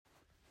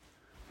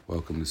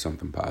Welcome to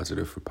Something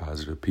Positive for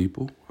Positive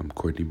People. I'm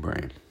Courtney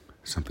Brame.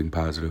 Something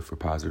Positive for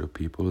Positive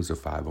People is a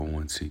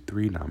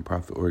 501c3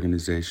 nonprofit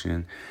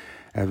organization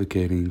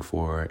advocating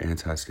for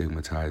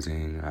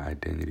anti-stigmatizing,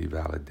 identity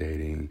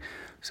validating,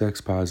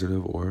 sex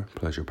positive, or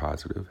pleasure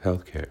positive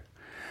healthcare.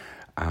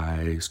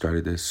 I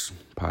started this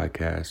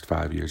podcast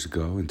 5 years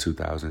ago in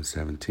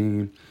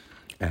 2017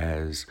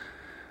 as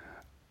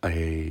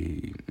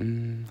I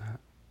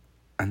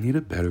need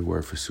a better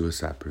word for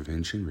suicide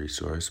prevention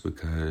resource,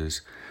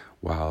 because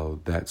while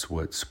that's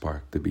what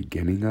sparked the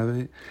beginning of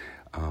it,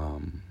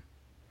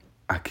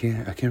 I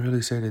can't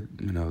really say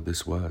that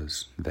this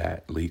was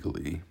that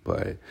legally,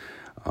 but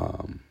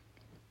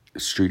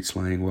street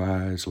slang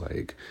wise,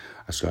 like,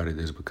 I started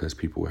this because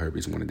people with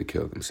herpes wanted to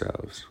kill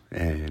themselves,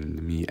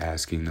 and me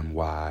asking them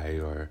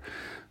why or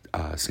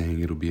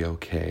saying it'll be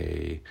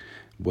okay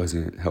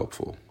wasn't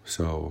helpful.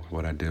 So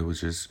what I did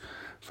was just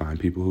find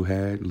people who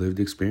had lived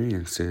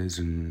experiences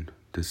and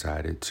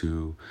decided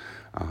to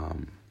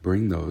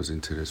bring those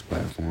into this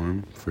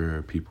platform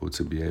for people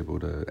to be able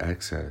to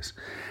access,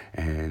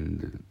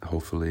 and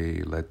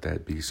hopefully let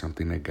that be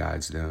something that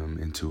guides them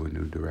into a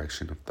new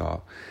direction of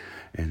thought.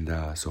 And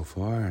so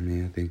far, I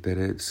think that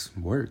it's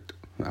worked.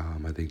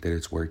 I think that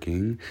it's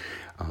working.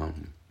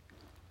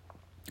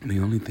 The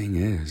only thing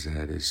is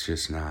that it's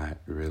just not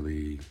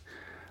really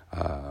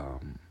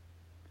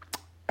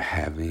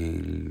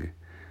having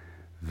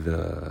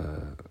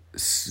the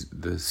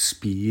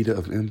speed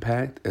of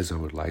impact as I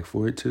would like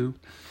for it to.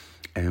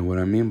 And what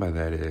I mean by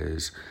that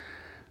is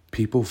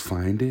people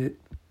find it.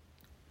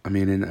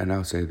 And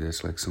I'll say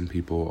this, like, some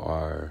people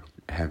are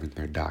having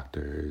their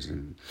doctors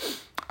and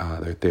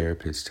their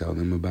therapists tell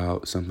them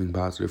about something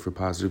positive for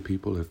positive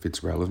people if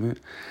it's relevant.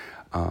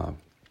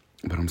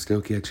 But I'm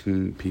still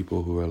catching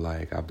people who are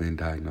like, I've been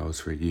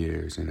diagnosed for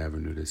years and never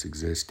knew this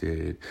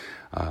existed.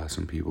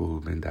 Some people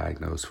who've been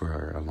diagnosed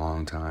for a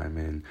long time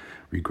and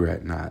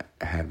regret not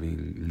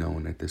having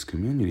known that this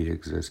community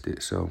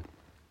existed. So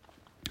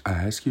I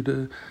ask you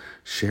to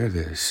share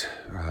this.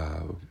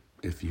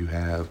 If you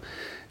have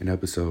an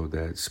episode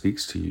that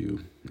speaks to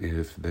you,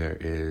 if there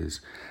is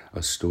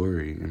a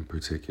story in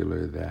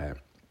particular that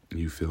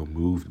you feel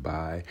moved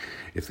by,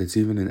 if it's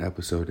even an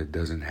episode that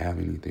doesn't have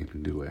anything to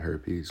do with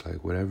herpes,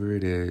 like whatever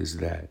it is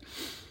that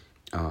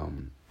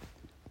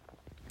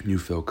you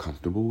feel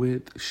comfortable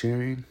with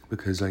sharing,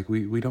 because like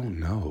we don't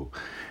know.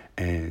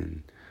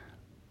 And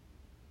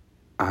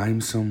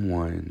I'm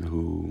someone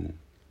who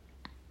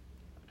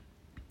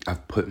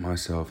I've put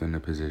myself in the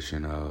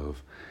position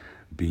of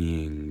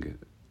being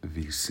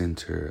the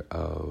center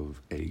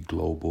of a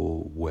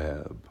global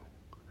web.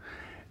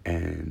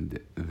 And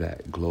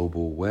that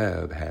global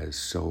web has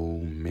so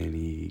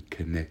many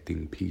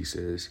connecting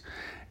pieces,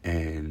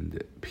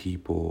 and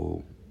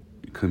people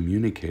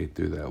communicate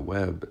through that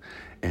web,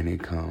 and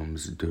it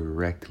comes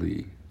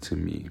directly to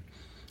me.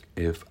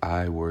 If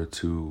I were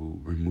to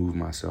remove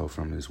myself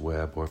from this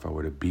web, or if I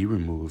were to be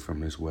removed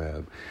from this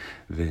web,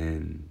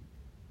 then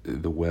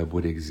the web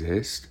would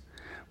exist,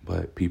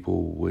 but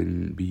people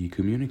wouldn't be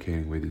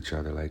communicating with each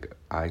other. Like,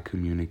 I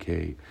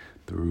communicate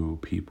through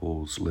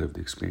people's lived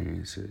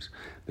experiences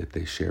that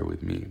they share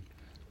with me.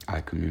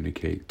 I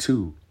communicate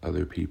to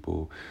other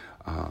people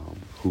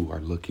who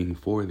are looking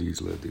for these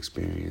lived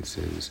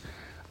experiences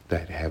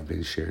that have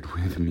been shared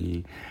with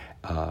me.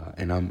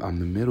 And I'm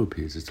the middle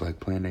piece. It's like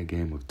playing that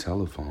game of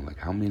telephone. Like,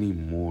 how many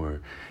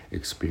more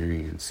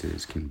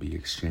experiences can be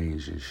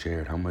exchanged and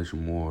shared? How much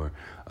more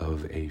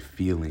of a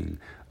feeling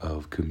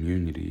of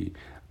community,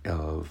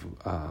 of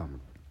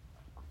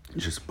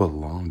just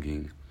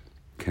belonging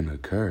can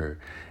occur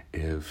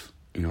if,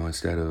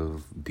 instead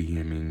of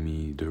DMing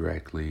me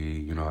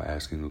directly,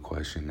 asking a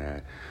question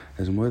that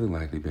has more than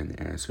likely been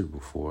answered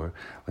before,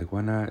 like, why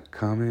not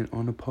comment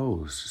on a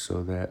post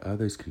so that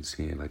others can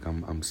see it? Like,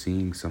 I'm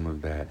seeing some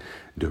of that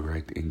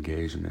direct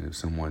engagement. If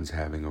someone's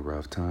having a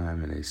rough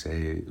time and they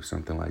say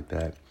something like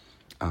that,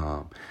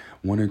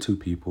 one or two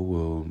people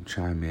will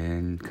chime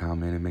in,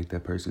 comment, and make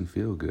that person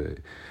feel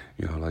good.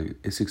 Like,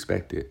 it's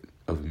expected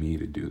of me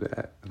to do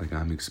that. Like,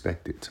 I'm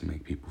expected to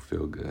make people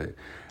feel good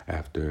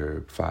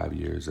after 5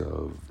 years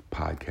of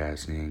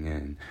podcasting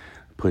and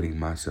putting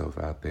myself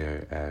out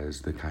there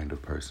as the kind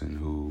of person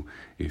who,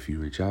 if you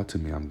reach out to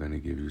me, I'm going to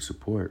give you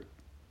support.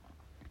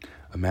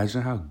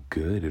 Imagine how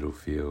good it'll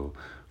feel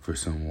for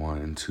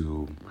someone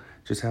to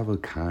just have a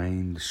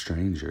kind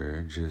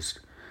stranger just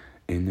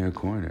in their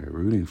corner,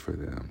 rooting for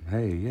them.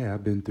 Hey, yeah,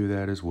 I've been through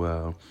that as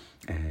well,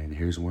 and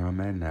here's where I'm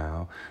at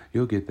now.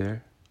 You'll get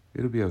there.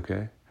 It'll be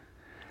okay.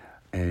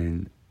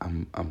 And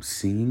I'm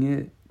seeing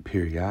it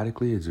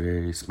periodically. It's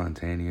very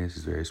spontaneous.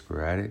 It's very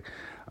sporadic.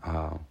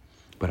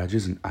 But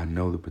I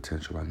know the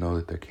potential. I know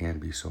that there can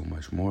be so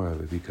much more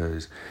of it,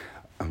 because,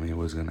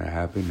 what's going to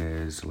happen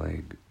is,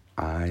 like,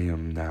 I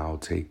am now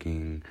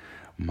taking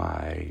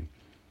my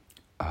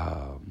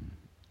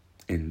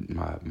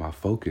my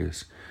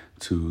focus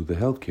to the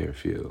healthcare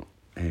field,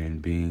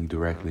 and being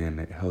directly in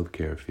the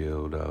healthcare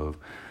field of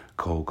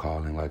cold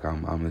calling. Like,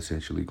 I'm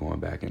essentially going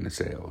back into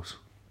sales.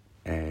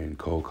 and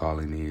cold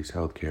calling these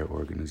healthcare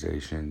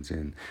organizations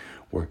and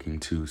working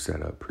to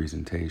set up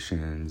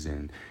presentations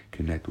and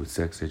connect with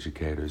sex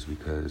educators,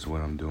 because what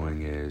I'm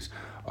doing is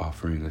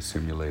offering a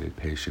simulated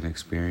patient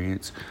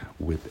experience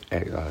with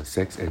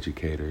sex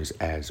educators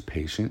as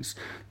patients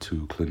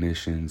to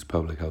clinicians,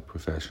 public health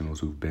professionals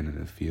who've been in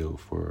the field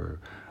for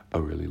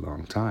a really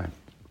long time.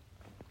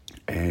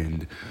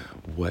 And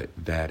what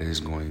that is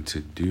going to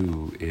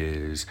do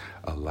is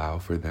allow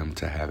for them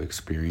to have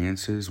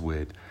experiences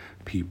with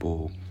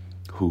people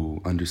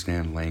who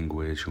understand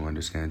language, who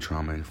understand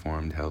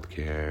trauma-informed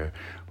healthcare,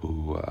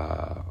 who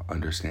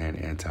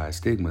understand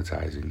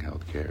anti-stigmatizing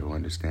healthcare, who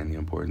understand the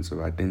importance of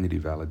identity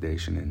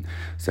validation and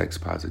sex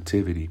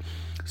positivity,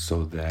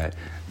 so that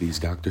these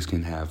doctors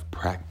can have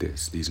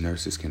practice, these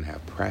nurses can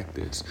have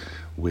practice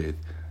with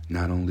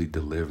not only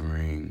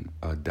delivering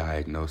a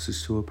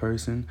diagnosis to a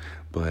person,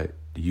 but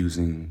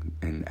using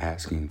and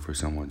asking for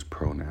someone's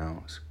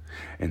pronouns,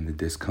 and the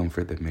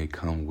discomfort that may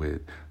come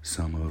with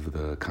some of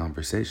the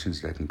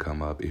conversations that can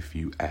come up if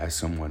you ask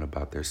someone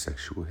about their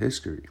sexual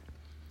history.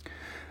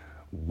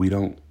 We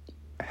don't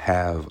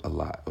have a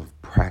lot of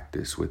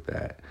practice with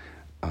that,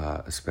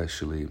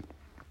 especially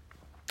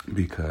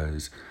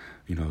because,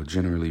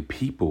 generally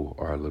people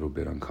are a little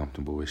bit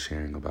uncomfortable with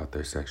sharing about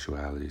their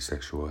sexuality,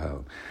 sexual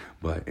health.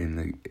 But in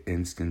the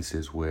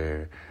instances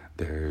where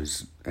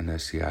there's an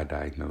STI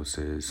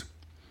diagnosis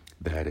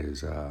that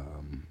is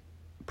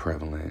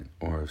prevalent,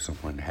 or if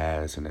someone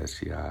has an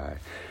STI,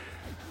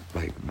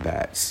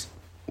 that's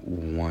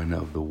one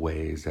of the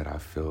ways that I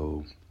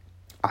feel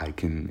I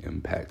can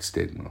impact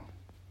stigma.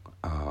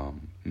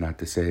 Not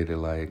to say that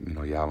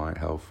y'all aren't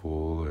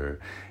helpful or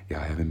y'all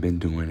haven't been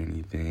doing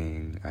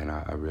anything, and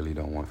I really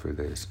don't want for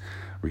this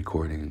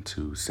recording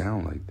to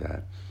sound like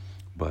that.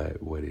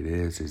 But what it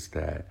is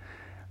that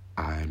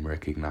I'm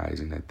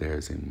recognizing that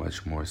there's a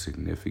much more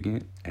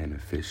significant and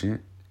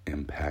efficient,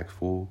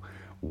 impactful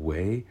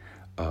way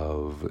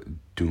of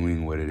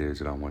doing what it is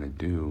that I want to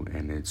do,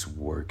 and it's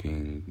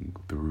working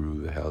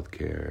through the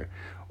healthcare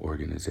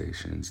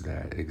organizations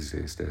that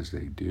exist as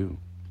they do.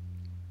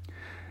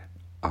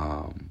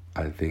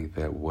 I think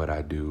that what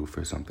I do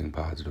for something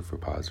positive for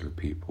positive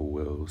people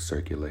will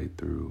circulate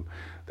through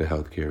the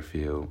healthcare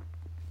field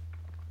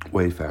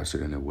way faster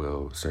than it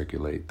will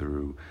circulate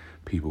through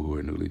people who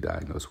are newly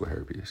diagnosed with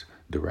herpes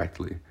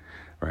directly,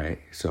 right?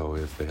 So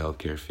if the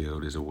healthcare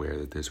field is aware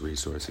that this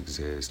resource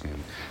exists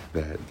and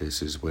that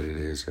this is what it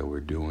is that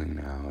we're doing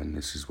now and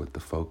this is what the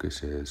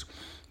focus is,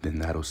 then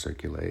that'll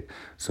circulate,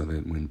 so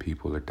that when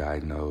people are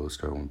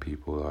diagnosed or when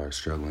people are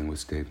struggling with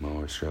stigma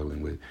or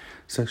struggling with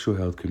sexual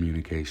health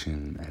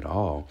communication at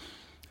all,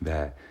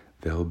 that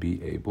they'll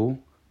be able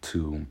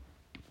to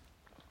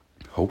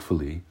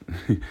hopefully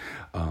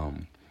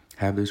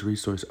have this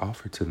resource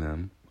offered to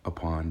them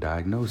upon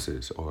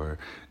diagnosis or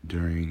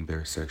during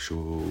their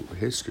sexual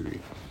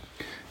history.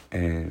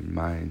 And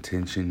my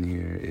intention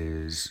here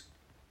is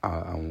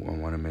I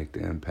want to make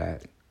the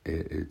impact.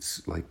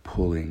 It's like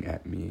pulling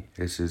at me.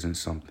 This isn't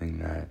something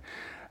that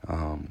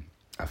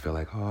I feel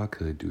like, I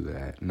could do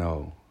that.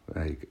 No,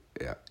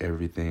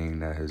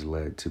 everything that has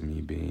led to me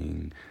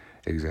being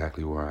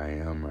exactly where I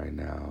am right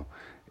now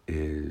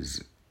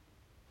is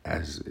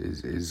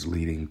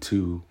leading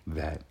to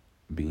that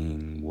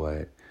being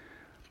what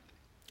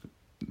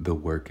the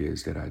work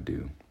is that I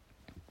do.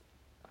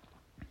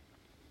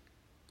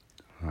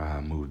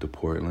 I moved to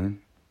Portland,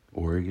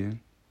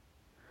 Oregon.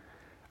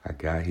 I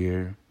got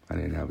here. I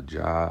didn't have a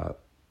job.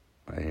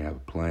 I didn't have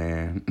a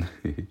plan.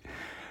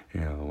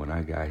 When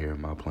I got here,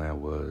 my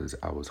plan was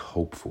I was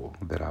hopeful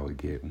that I would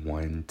get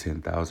one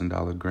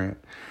 $10,000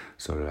 grant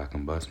so that I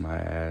can bust my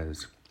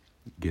ass,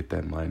 get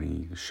that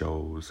money,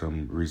 show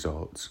some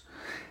results,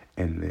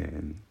 and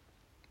then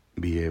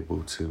be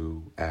able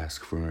to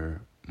ask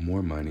for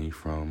more money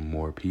from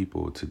more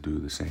people to do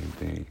the same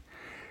thing.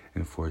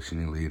 And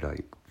fortunately,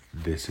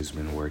 this has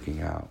been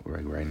working out.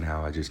 Right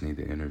now, I just need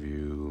to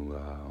interview.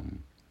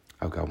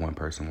 I've got one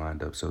person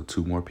lined up, so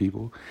 2 more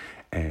people,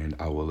 and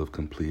I will have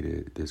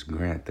completed this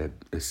grant that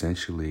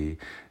essentially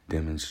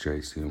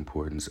demonstrates the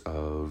importance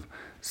of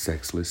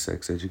sexless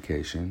sex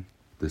education,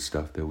 the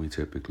stuff that we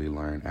typically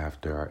learn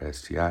after our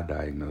STI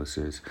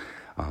diagnosis,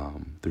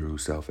 through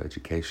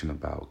self-education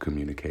about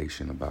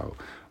communication, about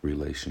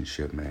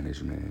relationship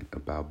management,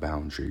 about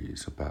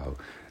boundaries, about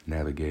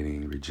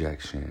navigating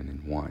rejection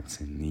and wants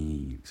and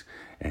needs,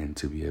 and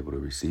to be able to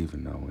receive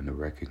and know and to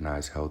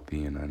recognize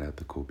healthy and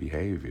unethical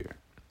behavior.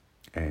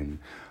 And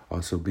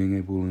also being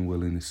able and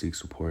willing to seek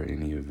support in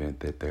the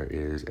event that there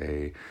is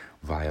a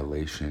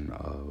violation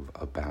of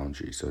a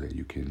boundary so that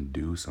you can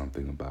do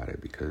something about it.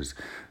 Because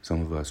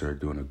some of us are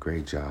doing a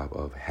great job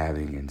of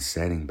having and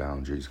setting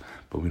boundaries,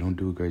 but we don't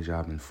do a great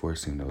job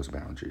enforcing those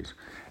boundaries.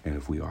 And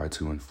if we are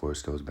to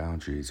enforce those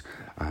boundaries,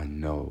 I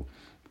know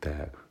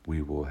that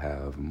we will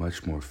have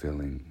much more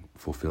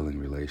fulfilling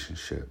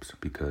relationships,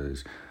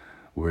 because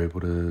we're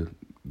able to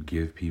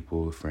give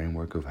people a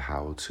framework of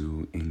how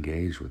to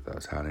engage with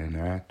us, how to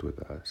interact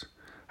with us,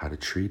 how to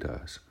treat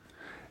us.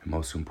 And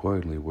most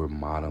importantly, we're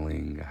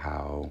modeling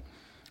how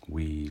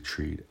we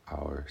treat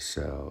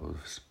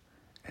ourselves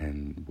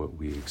and what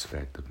we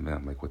expect of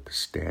them, like what the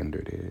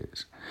standard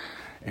is.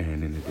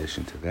 And in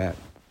addition to that,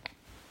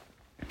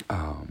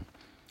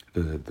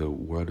 the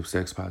world of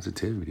sex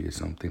positivity is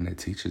something that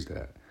teaches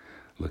that.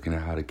 Looking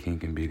at how the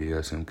kink and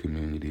BDSM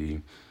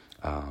community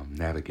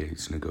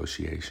navigates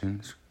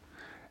negotiations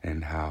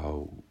and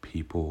how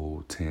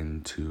people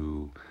tend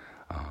to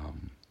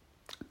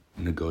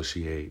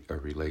negotiate a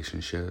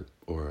relationship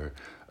or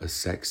a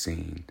sex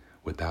scene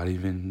without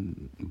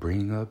even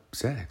bringing up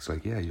sex.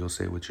 Like, yeah, you'll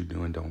say what you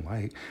do and don't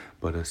like,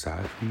 but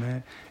aside from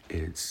that,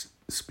 it's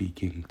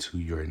speaking to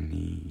your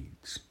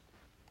needs,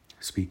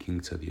 speaking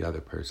to the other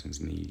person's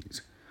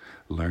needs,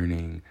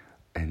 learning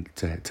and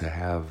to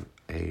have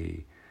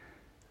a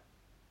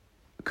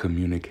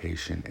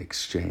communication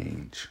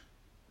exchange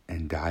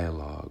and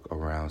dialogue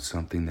around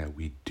something that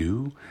we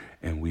do,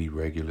 and we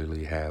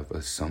regularly have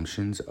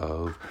assumptions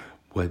of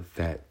what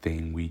that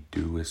thing we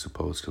do is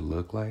supposed to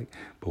look like,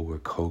 but we're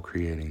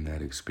co-creating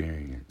that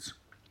experience.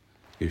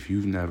 If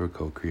you've never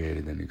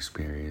co-created an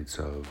experience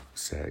of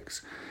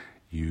sex,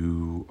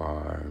 you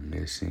are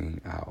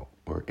missing out,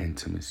 or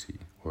intimacy,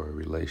 or a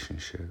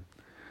relationship.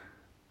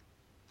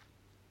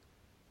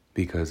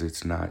 Because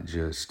it's not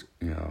just,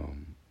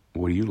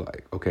 what do you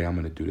like? Okay, I'm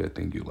going to do that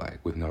thing you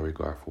like with no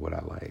regard for what I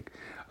like.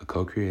 A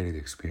co-created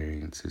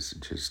experience is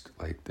just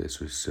like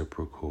this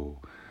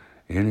reciprocal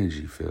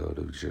energy field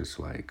of just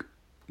like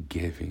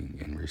giving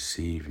and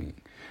receiving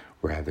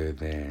rather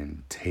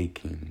than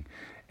taking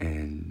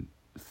and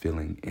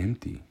feeling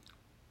empty.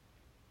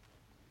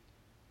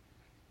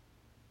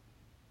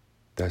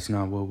 That's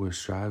not what we're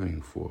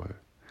striving for.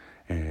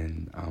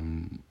 And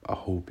I'm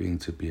hoping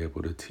to be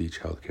able to teach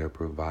healthcare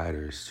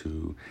providers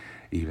to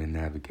even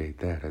navigate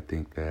that. I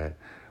think that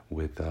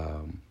with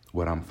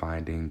what I'm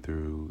finding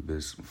through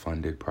this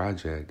funded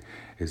project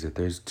is that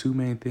there's two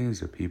main things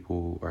that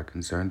people are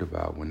concerned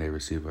about when they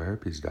receive a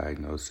herpes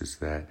diagnosis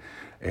that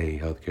a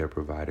healthcare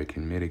provider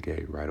can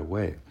mitigate right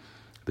away.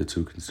 The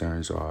two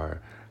concerns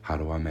are, how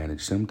do I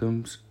manage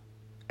symptoms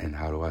and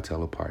how do I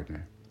tell a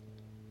partner?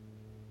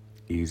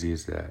 Easy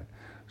as that.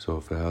 So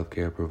if a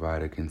healthcare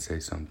provider can say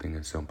something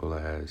as simple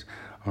as,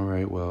 all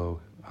right,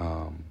 well,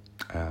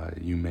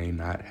 you may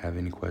not have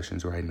any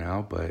questions right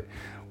now, but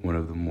one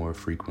of the more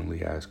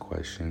frequently asked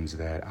questions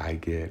that I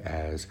get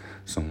as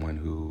someone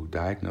who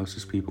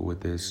diagnoses people with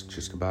this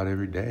just about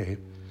every day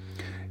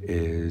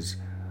is,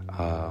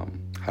 how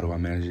do I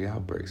manage the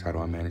outbreaks? How do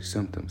I manage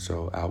symptoms?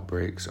 So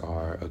outbreaks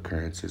are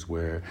occurrences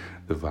where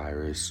the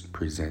virus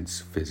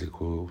presents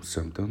physical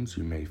symptoms.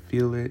 You may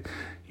feel it,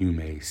 you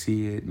may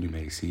see it, you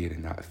may see it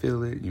and not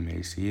feel it, you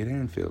may see it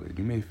and feel it,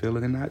 you may feel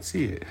it and not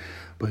see it.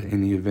 But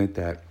in the event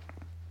that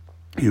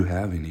you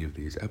have any of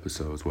these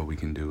episodes, what we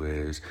can do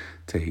is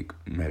take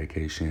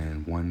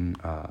medication,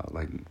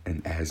 like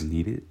an as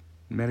needed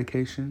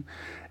medication,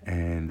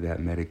 and that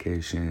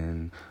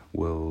medication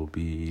will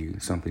be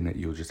something that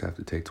you'll just have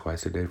to take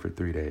twice a day for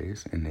 3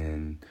 days, and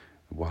then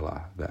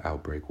voila, the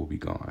outbreak will be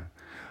gone.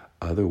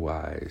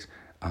 Otherwise,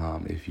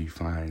 if you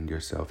find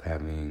yourself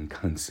having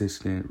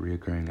consistent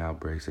reoccurring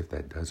outbreaks, if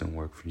that doesn't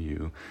work for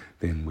you,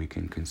 then we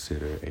can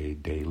consider a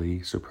daily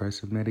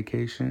suppressive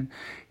medication.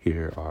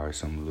 Here are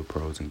some of the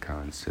pros and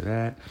cons to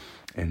that.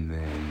 And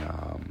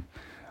then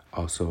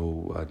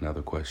also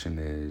another question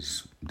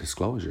is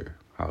disclosure.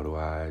 How do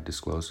I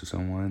disclose to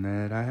someone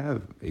that I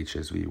have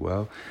HSV?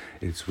 Well,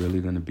 it's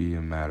really going to be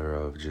a matter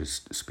of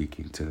just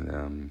speaking to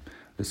them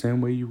the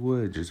same way you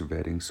would just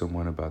vetting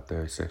someone about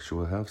their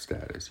sexual health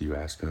status. You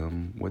ask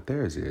them what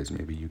theirs is.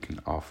 Maybe you can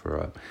offer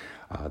up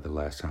the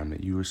last time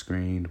that you were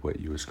screened,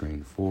 what you were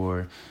screened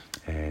for,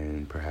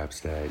 and perhaps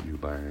that you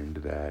learned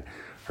that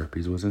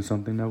herpes wasn't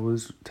something that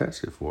was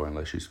tested for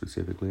unless you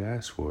specifically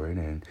asked for it,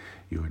 and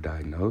you were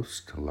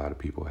diagnosed. A lot of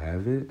people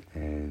have it,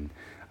 and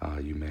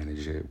you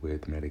manage it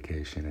with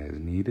medication as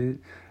needed.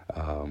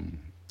 I'm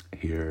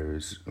here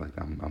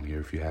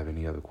if you have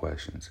any other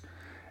questions.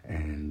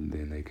 And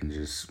then they can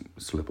just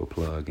slip a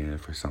plug in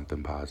for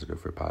something positive,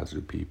 for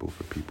positive people,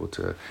 for people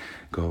to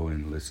go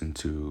and listen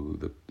to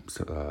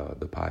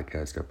the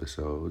podcast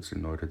episodes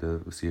in order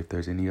to see if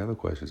there's any other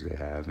questions they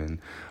have, and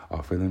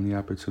offer them the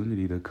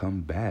opportunity to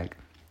come back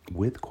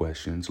with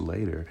questions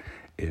later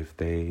if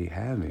they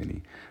have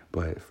any.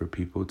 But for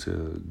people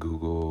to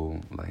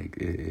Google, like,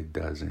 it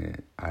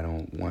doesn't, I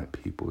don't want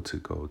people to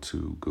go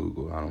to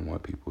Google. I don't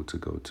want people to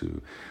go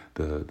to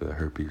the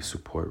herpes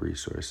support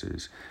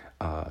resources.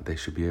 They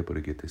should be able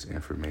to get this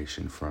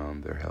information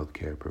from their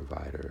healthcare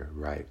provider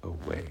right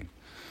away.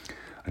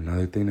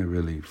 Another thing that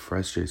really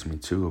frustrates me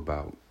too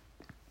about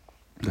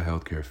the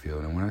healthcare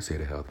field, and when I say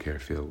the healthcare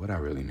field, what I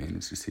really mean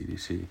is the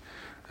CDC,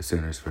 the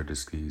Centers for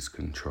Disease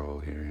Control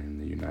here in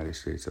the United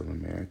States of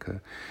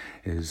America,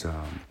 is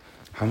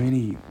how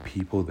many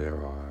people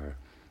there are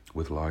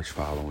with large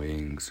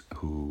followings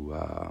who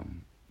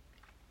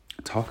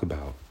talk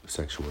about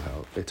sexual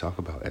health. They talk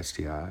about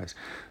STIs.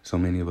 So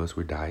many of us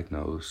were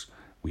diagnosed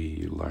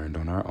We learned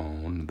on our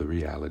own the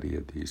reality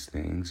of these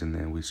things, and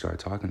then we started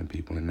talking to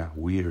people, and now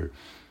we're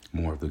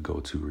more of the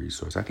go-to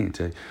resource. I can't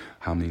tell you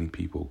how many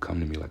people come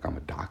to me like I'm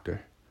a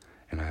doctor,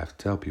 and I have to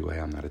tell people, hey,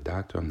 I'm not a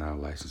doctor, I'm not a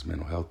licensed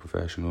mental health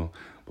professional,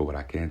 but what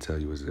I can tell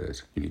you is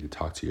this: you need to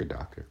talk to your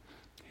doctor.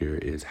 Here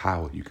is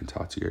how you can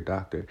talk to your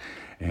doctor.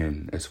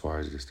 And as far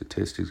as the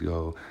statistics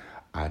go,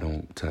 I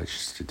don't touch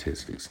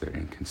statistics. They're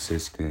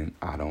inconsistent.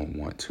 I don't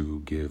want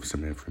to give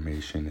some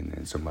information and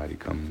then somebody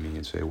come to me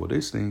and say, well,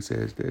 this thing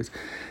says this.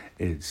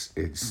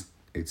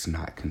 It's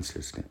not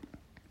consistent.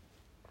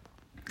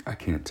 I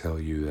can't tell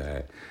you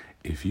that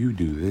if you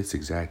do this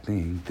exact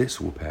thing,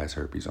 this will pass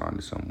herpes on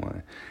to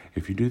someone.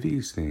 If you do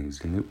these things,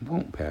 then it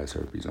won't pass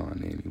herpes on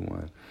to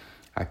anyone.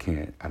 I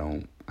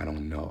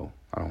don't know.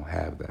 I don't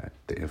have that.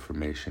 The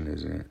information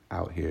isn't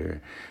out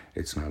here.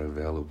 It's not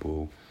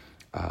available.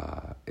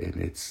 And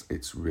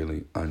it's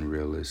really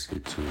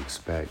unrealistic to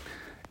expect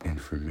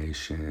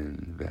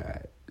information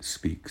that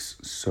speaks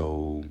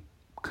so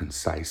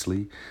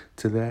concisely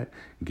to that,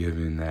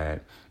 given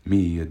that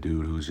me, a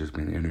dude who's just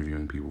been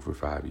interviewing people for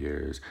 5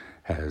 years,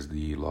 has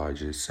the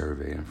largest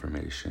survey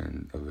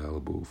information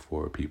available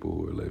for people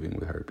who are living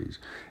with herpes.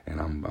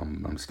 And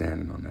I'm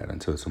standing on that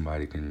until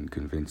somebody can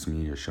convince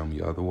me or show me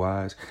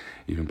otherwise.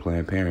 Even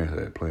Planned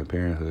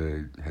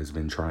Parenthood has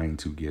been trying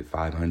to get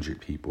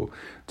 500 people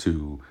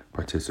to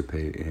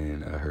participate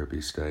in a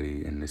herpes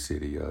study in the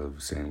city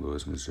of St.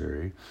 Louis,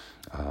 Missouri.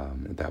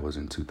 That was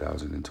in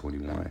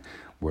 2021.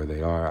 Where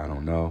they are, I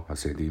don't know. I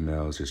sent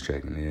emails just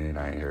checking in.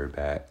 I ain't heard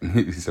back.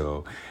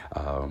 So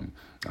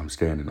I'm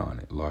standing on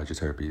it. Largest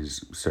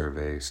herpes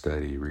survey,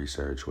 study,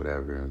 research,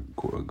 whatever,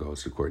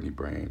 goes to Courtney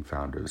Brame,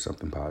 founder of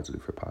Something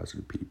Positive for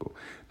Positive People.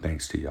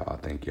 Thanks to y'all.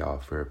 Thank y'all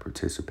for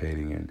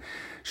participating and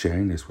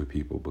sharing this with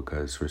people,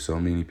 because for so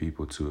many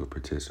people to have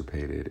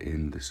participated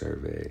in the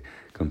survey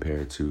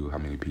compared to how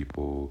many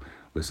people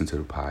listen to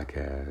the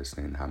podcast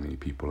and how many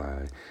people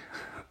I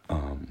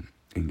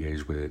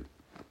engage with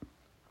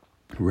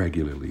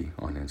regularly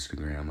on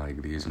Instagram,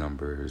 like these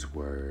numbers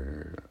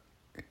were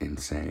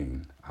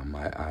insane.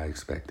 I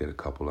expected a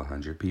couple of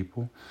hundred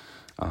people.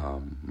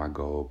 My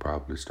goal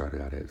probably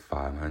started out at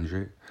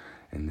 500,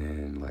 and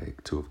then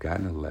like to have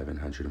gotten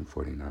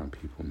 1,149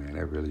 people, man,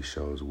 that really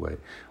shows what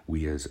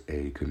we as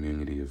a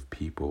community of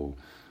people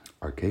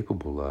are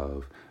capable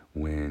of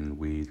when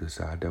we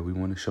decide that we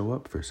want to show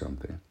up for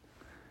something.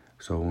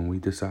 So when we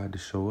decide to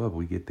show up,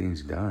 we get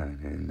things done.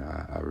 And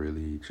I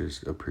really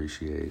just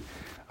appreciate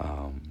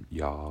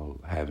y'all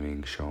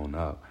having shown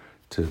up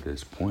to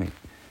this point,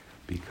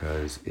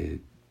 because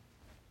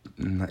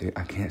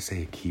I can't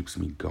say it keeps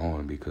me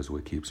going, because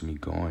what keeps me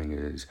going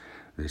is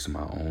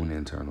my own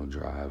internal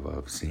drive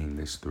of seeing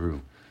this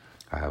through.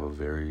 I have a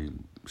very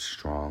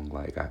strong,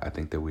 I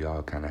think that we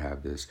all kind of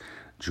have this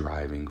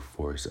driving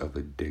force of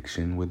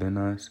addiction within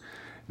us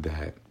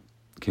that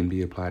can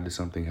be applied to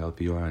something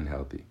healthy or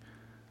unhealthy.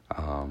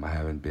 I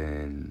haven't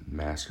been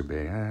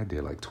masturbating. I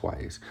did like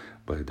twice,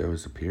 but there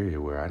was a period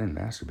where I didn't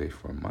masturbate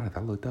for a month. I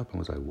looked up and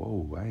was like,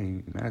 whoa, I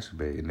ain't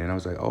masturbating. And then I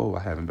was like, oh,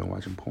 I haven't been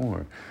watching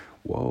porn.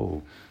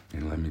 Whoa.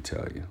 And let me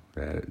tell you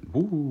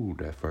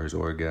that first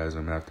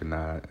orgasm after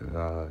not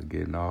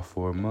getting off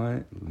for a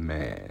month,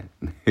 man.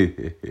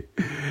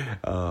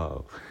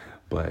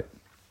 But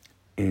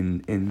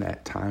in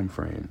that time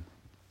frame,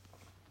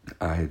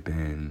 I've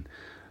been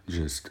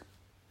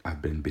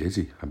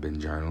busy. I've been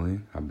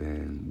journaling. I've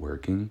been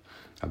working.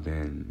 I've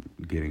been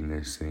getting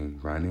this thing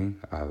running.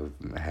 I've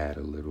had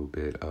a little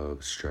bit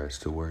of stress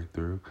to work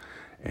through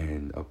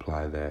and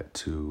apply that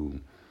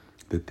to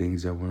the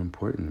things that were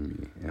important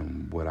to me.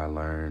 And what I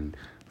learned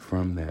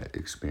from that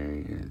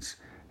experience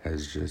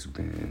has just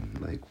been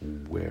like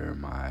where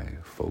my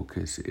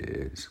focus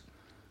is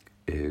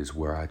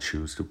where I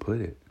choose to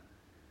put it.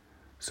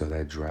 So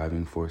that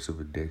driving force of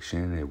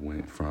addiction, it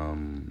went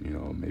from,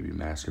 maybe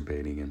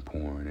masturbating and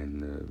porn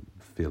and the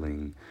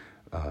feeling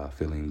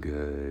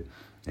good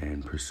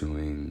and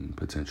pursuing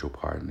potential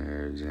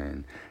partners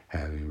and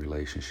having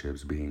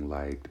relationships, being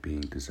liked,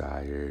 being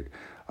desired,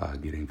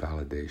 getting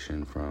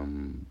validation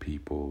from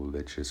people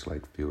that just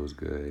feels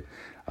good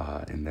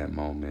in that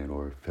moment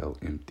or felt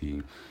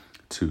empty,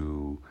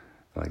 to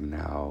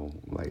now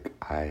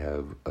I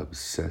have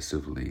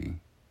obsessively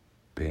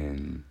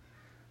been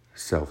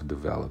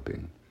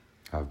self-developing.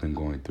 I've been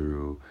going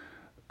through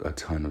a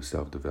ton of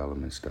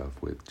self-development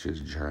stuff with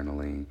just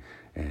journaling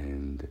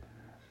and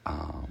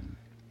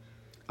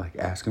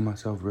asking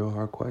myself real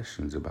hard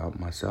questions about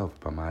myself,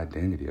 about my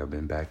identity. I've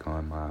been back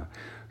on my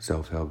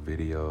self-help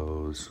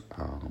videos.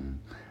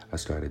 I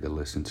started to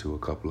listen to a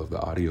couple of the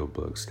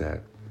audiobooks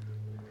that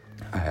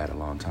I had a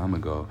long time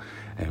ago,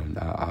 and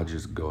I'll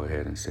just go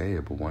ahead and say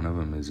it, but one of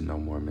them is No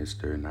More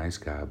Mr. Nice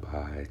Guy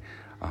by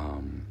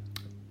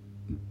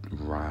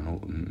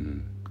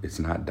it's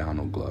not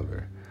Donald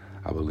Glover.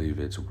 I believe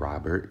it's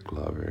Robert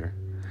Glover.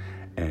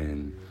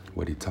 And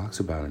what he talks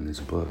about in this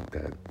book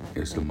that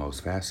is the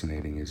most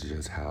fascinating is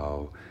just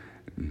how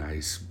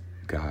nice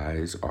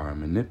guys are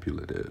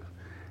manipulative.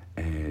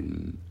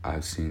 And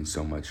I've seen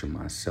so much of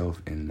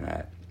myself in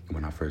that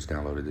when I first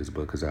downloaded this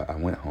book, because I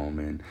went home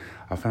and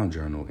I found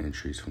journal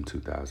entries from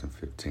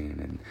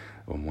 2015,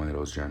 and one of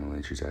those journal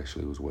entries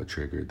actually was what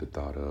triggered the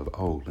thought of,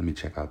 oh, let me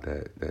check out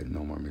that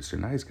No More Mr.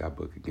 Nice Guy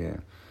book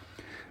again,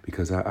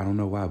 because I don't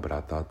know why, but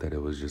I thought that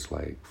it was just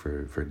like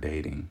for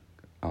dating,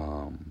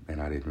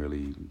 and I didn't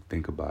really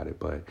think about it.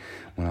 But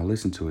when I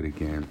listened to it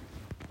again,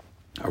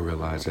 I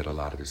realized that a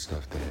lot of the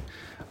stuff that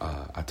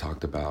I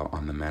talked about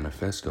on the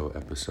manifesto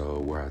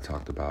episode, where I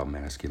talked about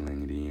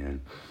masculinity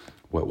and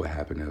what would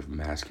happen if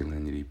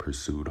masculinity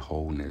pursued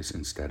wholeness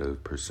instead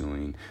of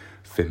pursuing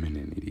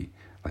femininity.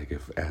 Like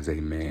if, as a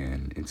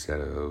man, instead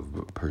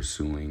of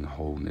pursuing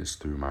wholeness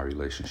through my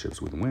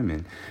relationships with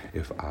women,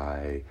 if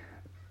I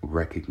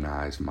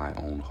recognized my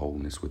own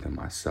wholeness within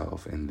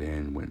myself and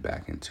then went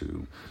back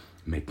into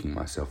making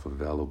myself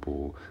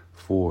available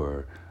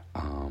for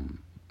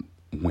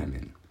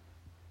women,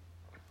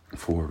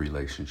 for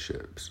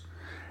relationships.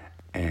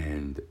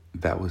 And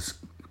that was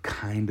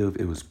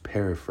it was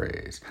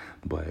paraphrased,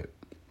 but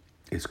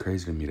it's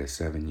crazy to me that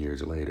 7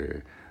 years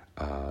later,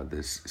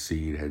 this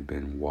seed had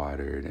been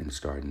watered and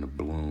starting to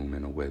bloom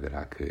in a way that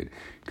I could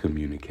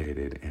communicate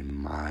it in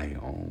my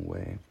own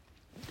way.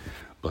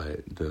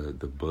 But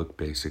the book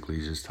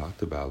basically just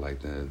talked about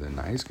like the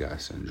nice guy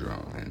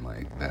syndrome, and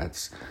like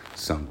that's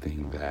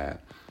something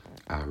that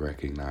I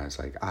recognize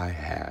like I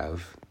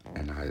have,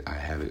 and I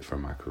have it for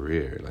my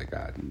career. Like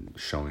I'm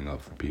showing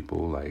up for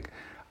people, like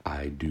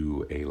I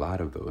do a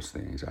lot of those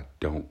things. I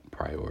don't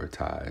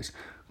prioritize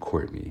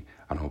Courtney.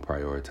 I don't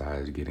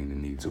prioritize getting the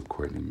needs of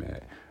Courtney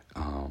met.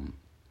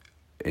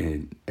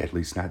 And at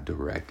least not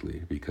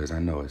directly, because I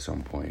know at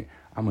some point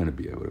I'm going to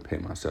be able to pay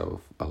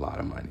myself a lot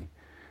of money.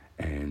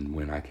 And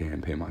when I can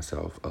pay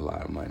myself a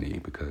lot of money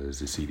because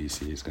the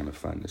CDC is going to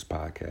fund this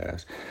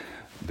podcast,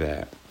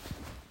 that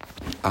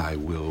I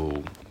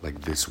will, like,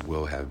 this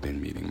will have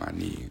been meeting my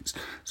needs.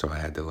 So I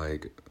had to,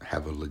 like,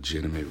 have a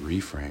legitimate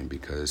reframe,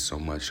 because so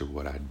much of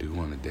what I do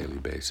on a daily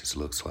basis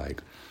looks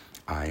like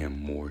I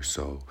am more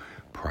so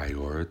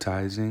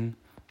prioritizing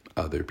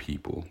other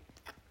people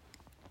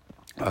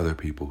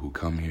who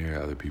come here,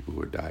 other people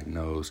who are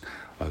diagnosed,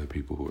 other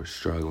people who are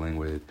struggling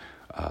with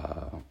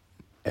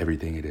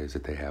everything it is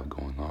that they have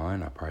going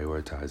on. I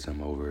prioritize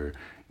them over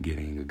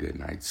getting a good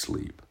night's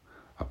sleep.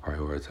 I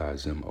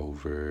prioritize them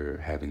over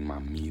having my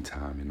me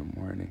time in the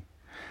morning.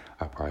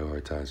 I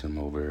prioritize them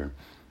over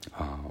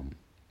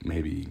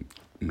maybe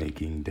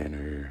making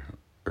dinner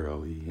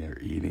early or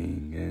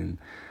eating. And,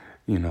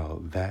 you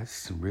know,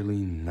 that's really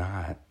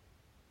not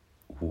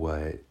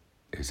what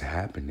is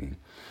happening.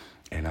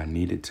 And I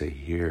needed to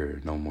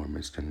hear No More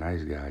Mr.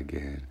 Nice Guy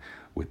again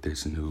with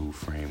this new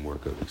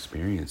framework of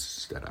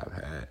experiences that I've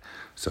had,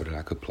 so that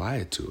I could apply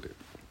it to it.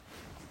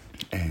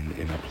 And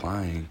in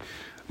applying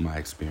my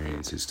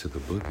experiences to the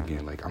book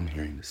again, like I'm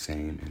hearing the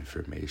same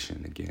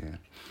information again,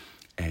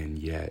 and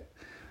yet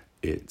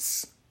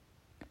it's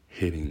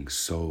hitting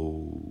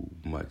so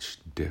much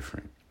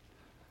different,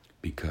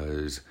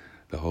 because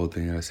the whole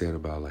thing I said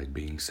about like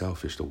being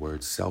selfish, the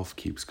word self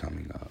keeps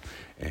coming up,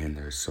 and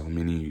there's so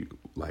many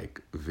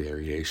like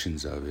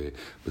variations of it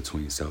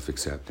between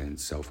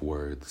self-acceptance,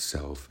 self-worth,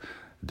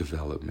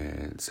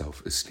 self-development,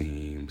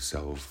 self-esteem,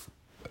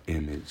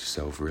 self-image,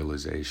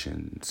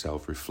 self-realization,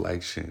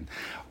 self-reflection,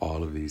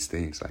 all of these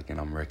things. Like, and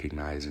I'm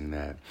recognizing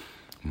that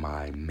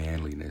my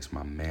manliness,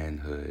 my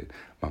manhood,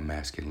 my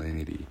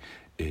masculinity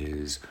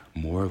is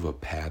more of a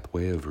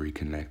pathway of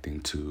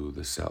reconnecting to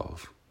the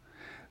self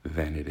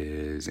than it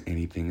is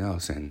anything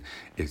else. And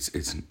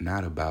it's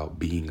not about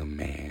being a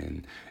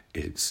man.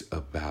 It's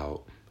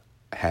about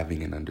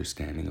having an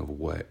understanding of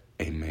what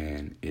a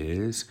man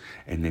is,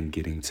 and then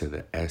getting to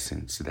the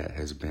essence that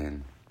has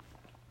been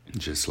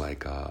just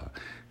like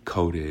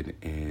coated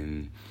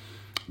in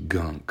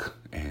gunk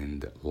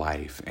and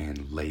life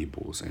and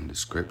labels and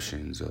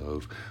descriptions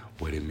of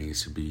what it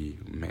means to be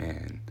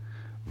man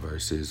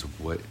versus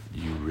what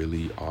you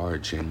really are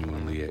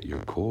genuinely at your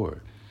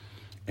core.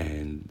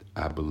 And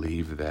I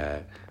believe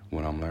that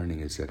what I'm learning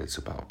is that it's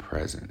about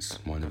presence.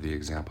 One of the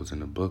examples in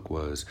the book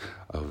was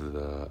of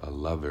a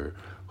lover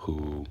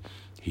who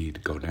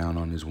he'd go down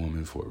on his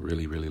woman for a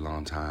really, really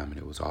long time, and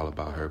it was all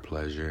about her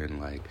pleasure.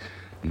 And like,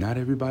 not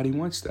everybody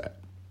wants that.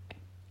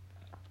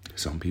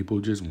 Some people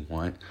just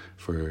want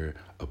for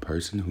a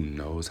person who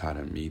knows how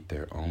to meet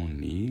their own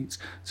needs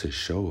to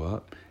show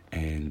up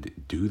and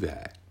do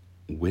that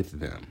with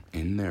them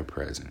in their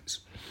presence.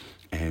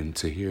 And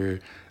to hear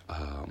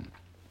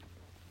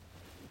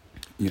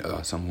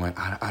someone,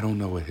 I don't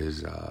know what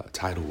his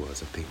title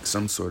was. I think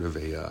some sort of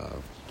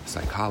a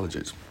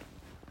psychologist.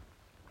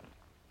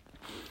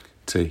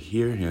 To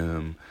hear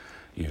him,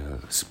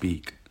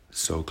 speak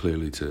so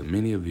clearly to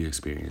many of the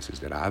experiences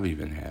that I've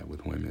even had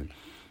with women.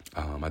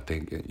 I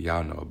think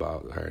y'all know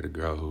about her, the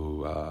girl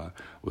who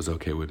was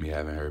okay with me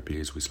having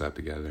herpes. We slept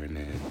together, and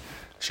then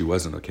she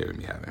wasn't okay with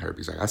me having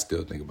herpes. Like, I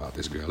still think about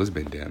this girl. It's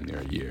been damn near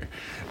a year.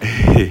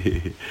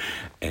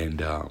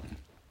 And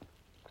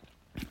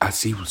I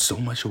see so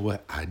much of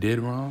what I did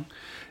wrong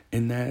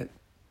in that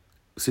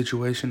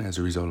situation as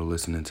a result of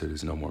listening to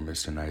this No More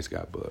Mr. Nice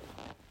Guy book.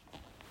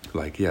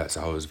 Like, yes,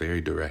 I was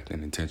very direct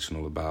and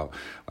intentional about,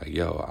 like,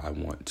 yo, I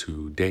want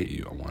to date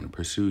you. I want to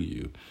pursue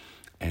you.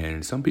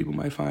 And some people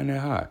might find that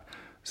hot.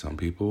 Some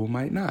people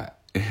might not,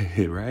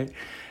 right?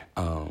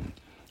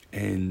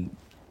 And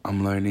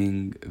I'm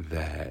learning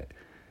that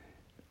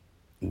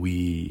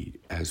we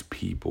as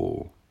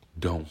people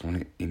don't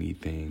want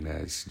anything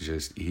that's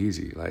just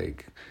easy.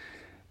 Like,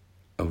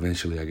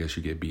 eventually, I guess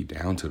you get beat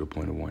down to the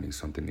point of wanting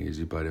something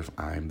easy. But if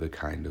I'm the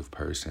kind of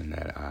person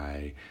that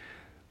I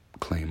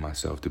claim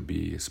myself to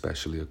be,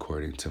 especially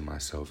according to my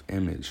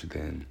self-image,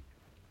 then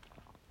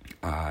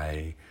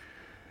I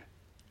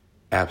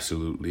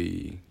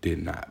absolutely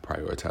did not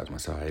prioritize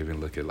myself. I even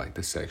look at like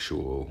the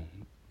sexual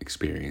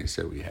experience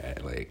that we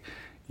had. Like,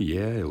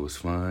 yeah, it was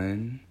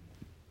fun,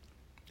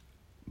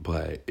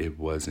 but it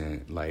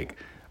wasn't like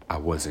I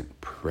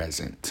wasn't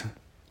present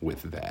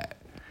with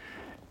that.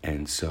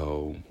 And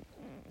so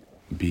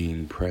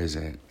being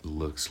present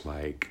looks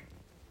like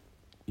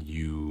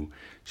you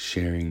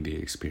sharing the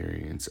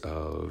experience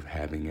of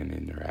having an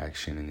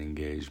interaction and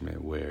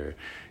engagement where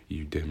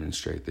you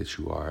demonstrate that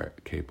you are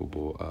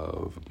capable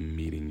of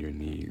meeting your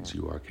needs.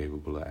 You are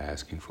capable of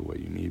asking for what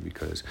you need,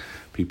 because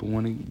people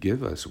want to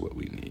give us what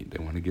we need.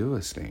 They want to give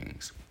us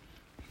things.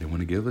 They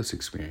want to give us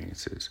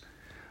experiences.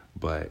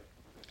 But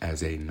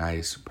as a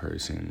nice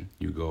person,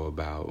 you go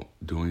about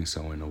doing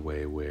so in a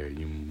way where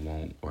you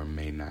won't or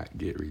may not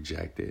get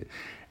rejected.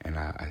 And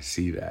I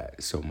see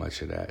that, so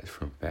much of that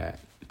from that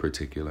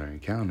particular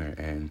encounter.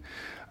 And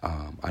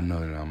I know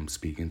that I'm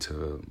speaking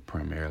to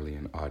primarily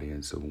an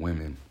audience of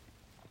women.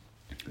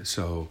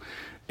 So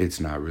it's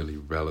not really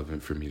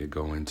relevant for me to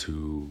go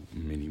into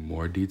many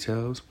more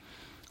details.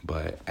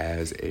 But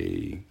as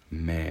a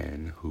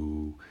man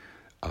who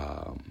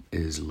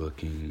is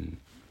looking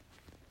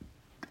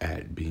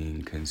at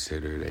being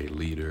considered a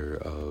leader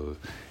of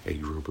a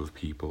group of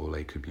people,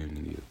 a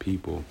community of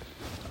people,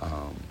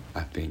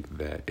 I think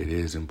that it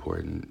is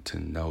important to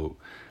note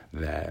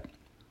that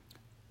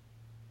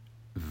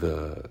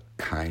the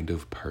kind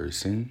of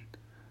person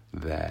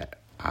that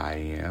I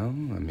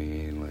am, I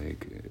mean,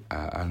 like,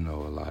 I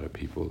know a lot of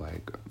people,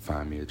 like,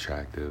 find me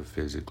attractive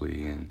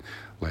physically and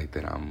like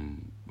that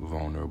I'm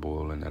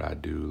vulnerable and that I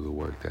do the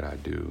work that I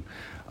do.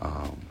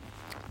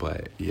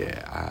 But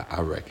yeah,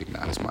 I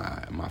recognize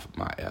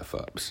my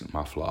F-ups,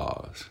 my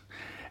flaws.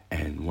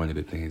 And one of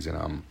the things that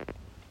I'm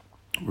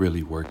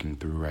really working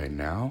through right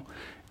now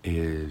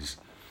is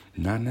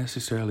not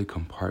necessarily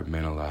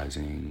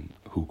compartmentalizing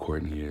who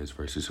Courtney is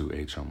versus who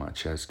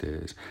Honmychest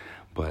is,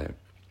 but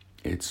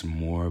it's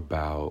more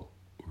about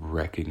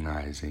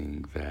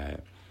recognizing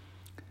that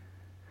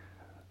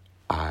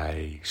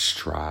I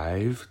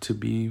strive to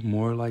be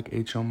more like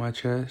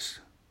Honmychest,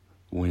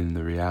 when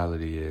the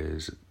reality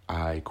is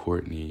I,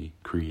 Courtney,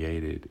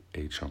 created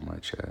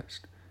Honmychest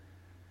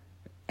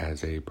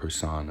as a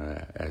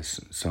persona,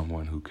 as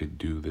someone who could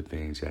do the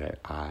things that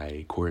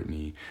I,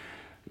 Courtney,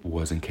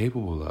 wasn't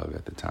capable of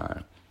at the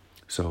time.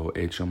 So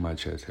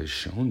Honmychest has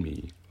shown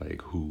me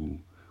like who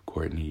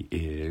Courtney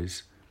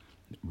is,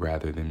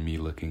 rather than me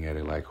looking at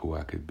it like who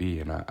I could be.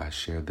 And I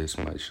share this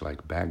much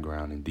like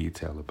background and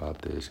detail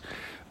about this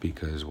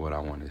because what I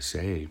want to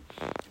say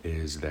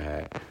is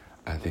that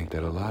I think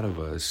that a lot of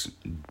us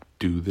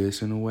do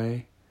this in a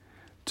way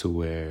to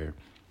where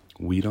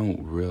we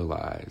don't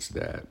realize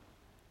that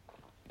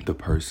the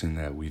person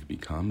that we've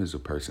become is a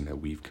person that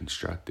we've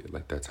constructed.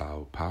 Like, that's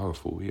how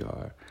powerful we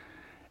are.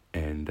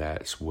 And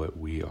that's what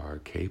we are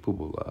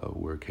capable of.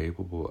 We're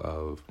capable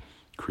of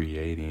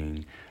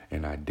creating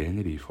an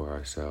identity for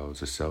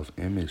ourselves, a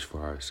self-image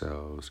for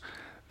ourselves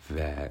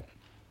that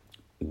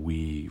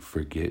we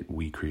forget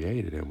we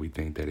created, and we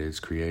think that it's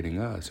creating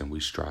us, and we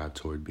strive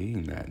toward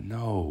being that.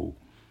 No.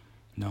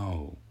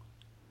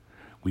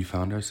 We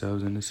found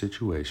ourselves in a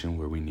situation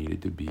where we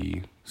needed to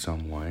be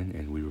someone,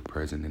 and we were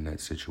present in that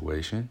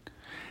situation.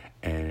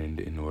 And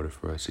in order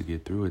for us to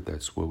get through it,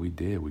 that's what we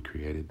did. We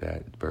created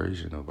that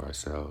version of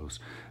ourselves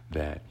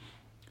that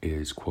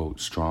is, quote,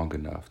 strong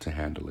enough to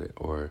handle it,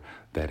 or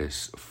that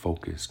is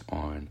focused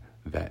on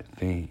that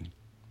thing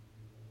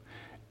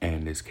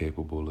and is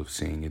capable of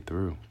seeing it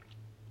through.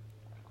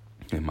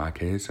 In my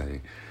case,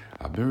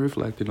 I've been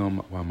reflecting on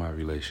why my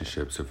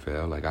relationships have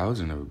failed. Like, I was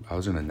in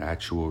an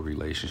actual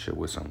relationship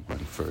with someone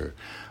for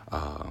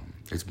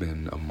it's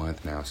been a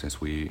month now since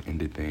we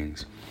ended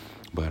things,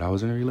 but I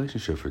was in a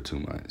relationship for 2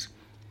 months,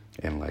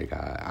 and like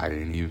I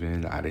didn't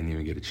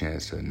even get a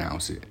chance to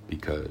announce it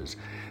because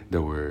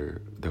there were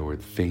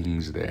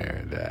things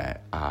there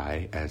that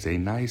I, as a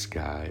nice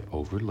guy,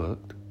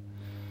 overlooked,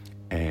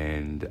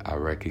 and I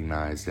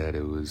recognized that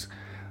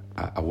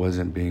I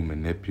wasn't being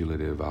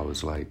manipulative. I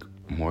was like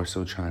more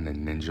so trying to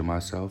ninja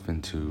myself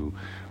into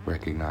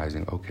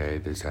recognizing, okay,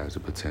 this has the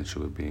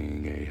potential of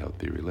being a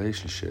healthy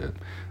relationship.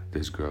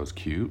 This girl's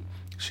cute.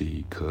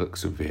 She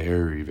cooks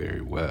very,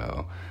 very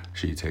well.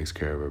 She takes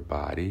care of her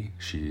body.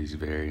 She's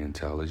very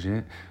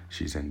intelligent.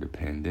 She's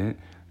independent.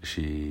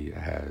 She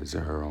has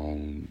her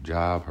own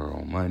job, her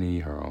own money,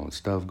 her own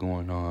stuff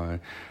going on.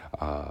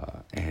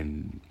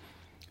 And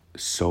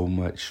so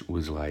much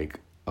was like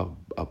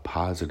a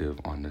positive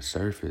on the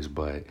surface,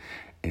 but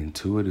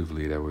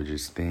intuitively there were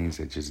just things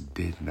that just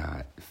did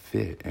not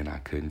fit, and I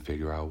couldn't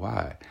figure out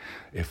why.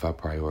 If I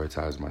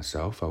prioritized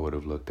myself, I would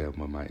have looked at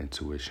what my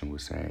intuition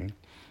was saying.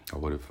 I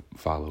would have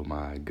followed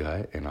my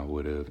gut, and I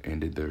would have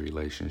ended the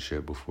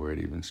relationship before it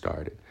even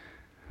started.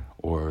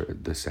 Or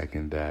the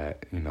second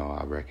that,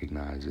 I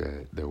recognized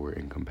that there were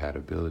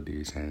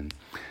incompatibilities, and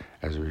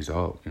as a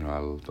result,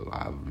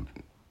 I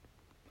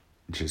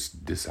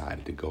just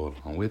decided to go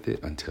along with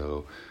it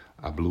until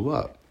I blew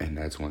up. And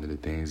that's one of the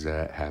things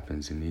that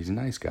happens in these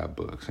nice guy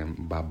books.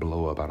 And by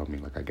blow up, I don't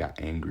mean like I got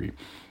angry.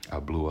 I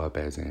blew up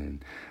as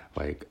in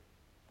like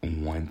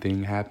one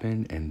thing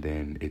happened and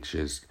then it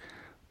just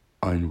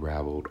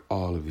unraveled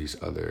all of these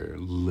other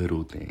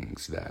little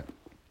things that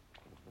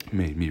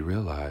made me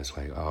realize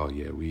like, oh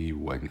yeah, we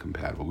wasn't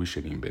compatible. We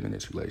shouldn't even been in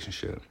this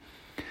relationship.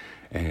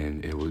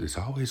 And it's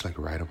always like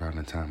right around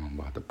the time I'm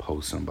about to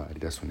post somebody,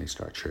 that's when they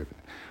start tripping,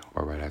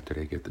 or right after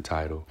they get the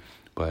title.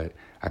 But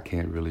I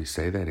can't really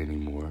say that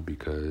anymore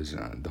because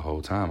the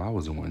whole time I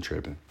was the one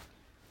tripping,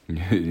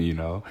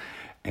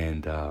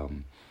 And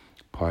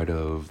part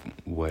of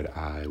what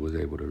I was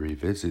able to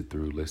revisit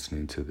through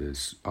listening to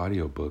this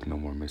audiobook, No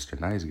More Mr.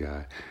 Nice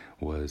Guy,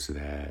 was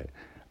that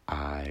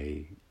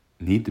I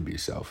need to be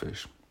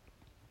selfish.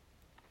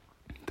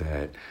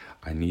 That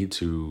I need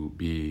to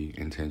be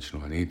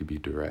intentional. I need to be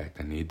direct.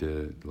 I need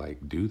to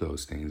do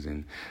those things.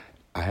 And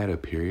I had a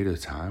period of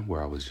time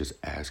where I was just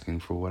asking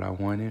for what I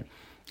wanted,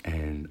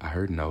 and I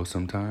heard no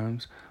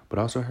sometimes, but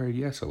I also heard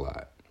yes a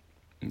lot.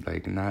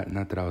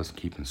 Not that I was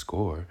keeping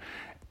score,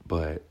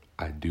 but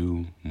I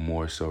do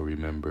more so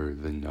remember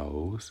the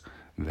no's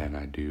than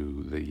I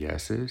do the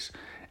yeses,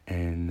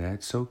 and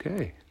that's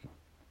okay.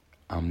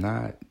 I'm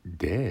not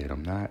dead.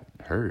 I'm not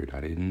hurt. I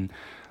didn't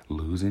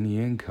lose any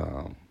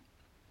income.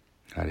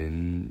 I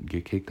didn't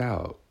get kicked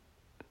out.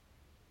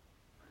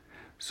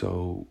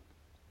 So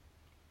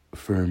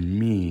for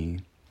me,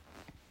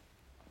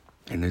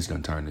 and this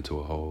done turned into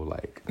a whole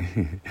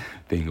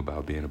thing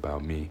about being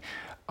about me,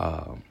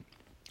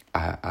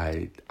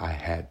 I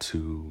had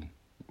to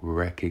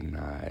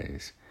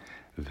recognize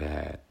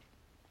that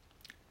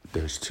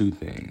there's two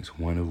things.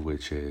 One of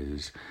which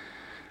is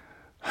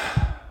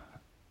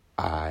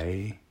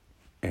I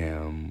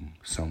am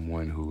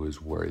someone who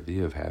is worthy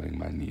of having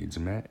my needs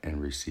met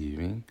and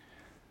receiving.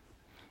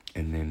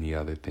 And then the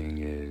other thing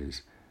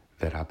is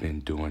that I've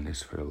been doing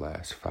this for the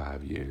last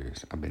 5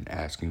 years. I've been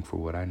asking for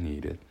what I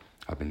needed.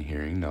 I've been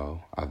hearing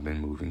no. I've been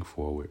moving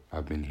forward.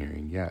 I've been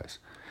hearing yes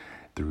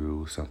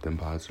through something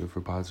positive for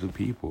positive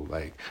people.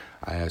 I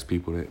ask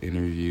people to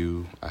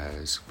interview, I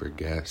ask for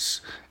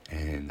guests,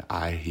 and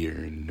I hear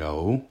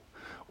no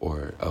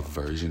or a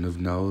version of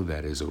no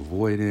that is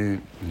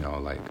avoidant.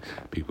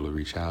 People will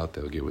reach out,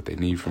 they'll get what they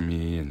need from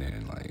me, and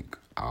then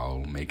I'll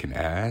make an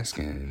ask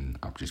and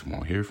I just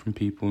won't hear from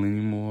people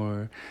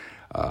anymore.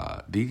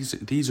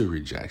 These are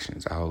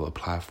rejections. I'll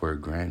apply for a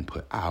grant,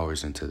 put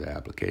hours into the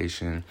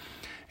application,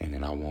 and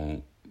then I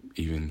won't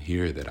even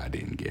hear that I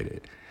didn't get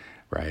it,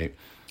 right?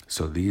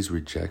 So these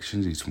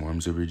rejections, these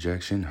forms of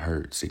rejection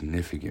hurt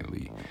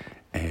significantly,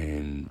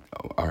 and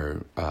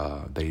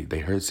they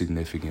hurt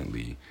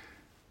significantly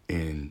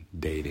in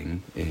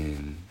dating,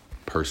 in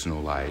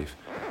personal life,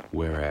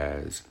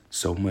 whereas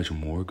so much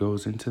more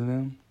goes into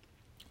them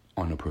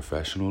on a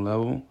professional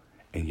level,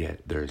 and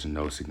yet there's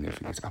no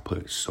significance. I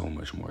put so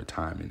much more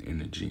time and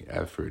energy,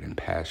 effort, and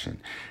passion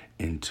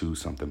into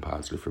something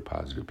positive for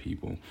positive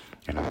people.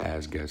 And I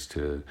ask guests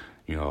to,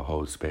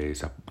 hold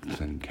space. I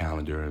send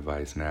calendar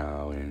invites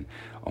now, and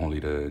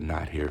only to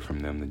not hear from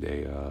them the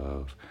day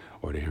of,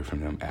 or to hear from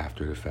them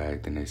after the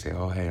fact, and they say,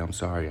 oh, hey, I'm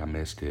sorry, I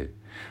missed it.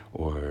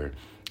 Or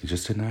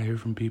just to not hear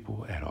from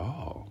people at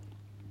all.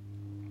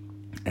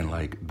 And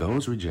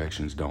those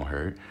rejections don't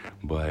hurt,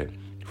 but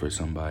for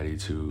somebody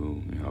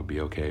to, be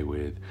okay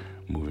with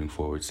moving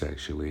forward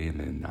sexually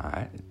and then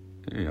not,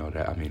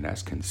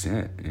 that's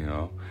consent,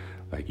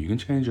 you can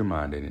change your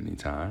mind at any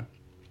time,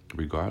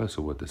 regardless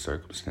of what the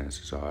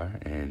circumstances are.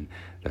 And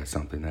that's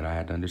something that I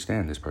had to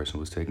understand. This person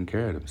was taking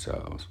care of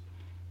themselves.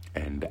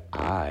 And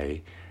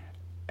I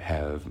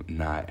have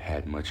not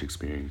had much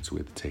experience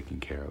with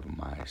taking care of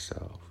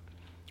myself.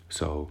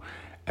 So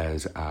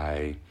as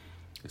I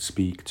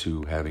speak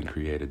to having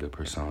created the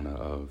persona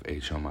of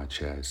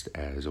Honmychest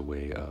as a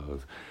way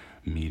of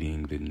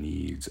meeting the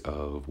needs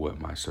of what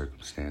my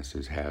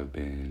circumstances have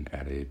been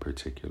at a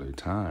particular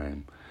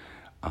time,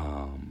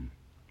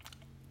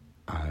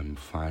 I'm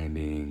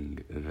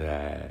finding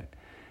that,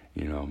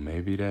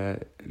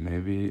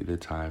 maybe the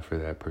time for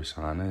that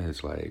persona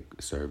has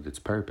served its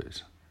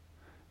purpose.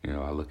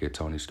 I look at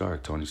Tony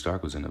Stark. Tony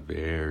Stark was in a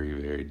very,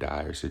 very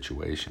dire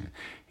situation.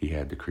 He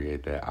had to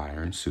create that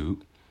iron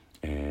suit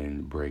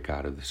and break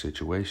out of the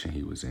situation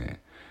he was in.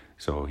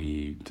 So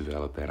he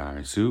developed that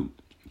iron suit,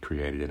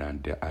 created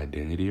an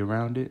identity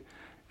around it.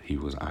 He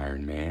was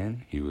Iron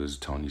Man. He was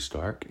Tony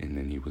Stark, and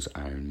then he was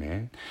Iron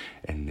Man.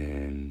 And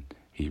then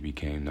He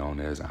became known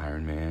as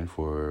Iron Man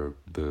for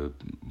the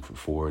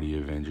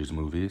Avengers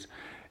movies,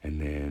 and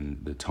then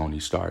the Tony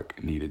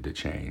Stark needed to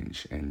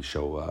change and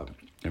show up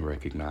and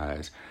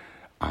recognize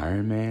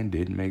Iron Man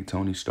didn't make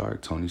Tony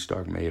Stark. Tony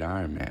Stark made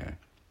Iron Man,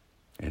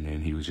 and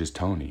then he was just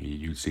Tony.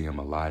 You'd see him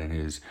a lot in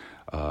his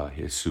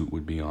suit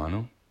would be on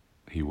him.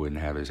 He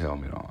wouldn't have his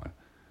helmet on.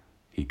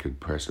 He could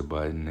press a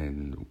button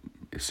and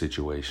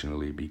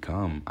situationally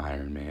become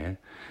Iron Man,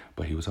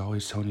 but he was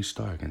always Tony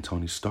Stark, and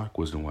Tony Stark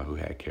was the one who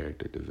had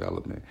character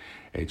development.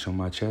 H on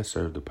my chest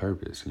served a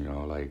purpose,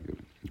 like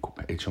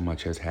H on my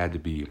chest had to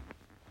be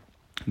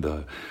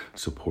the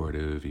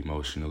supportive,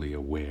 emotionally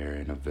aware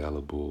and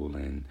available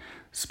and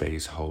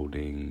space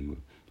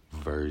holding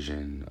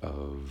version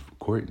of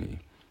Courtney.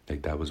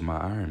 Like, that was my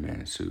Iron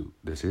Man suit.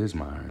 This is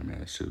my Iron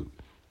Man suit.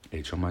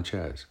 H on my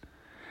chest.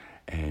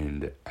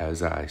 And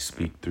as I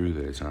speak through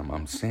this, and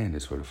I'm saying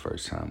this for the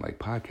first time, like,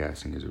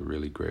 podcasting is a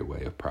really great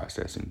way of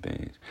processing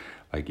things.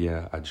 Like,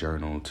 yeah, I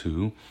journal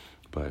too,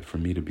 but for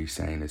me to be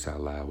saying this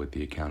out loud with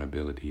the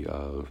accountability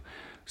of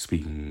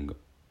speaking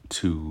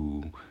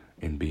to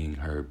and being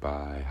heard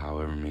by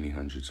however many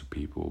hundreds of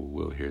people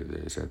will hear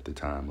this at the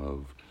time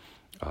of,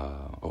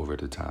 over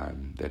the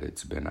time that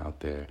it's been out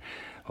there,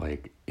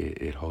 like,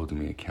 it holds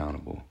me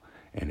accountable.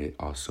 And it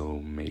also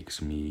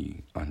makes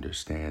me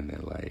understand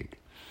that, like,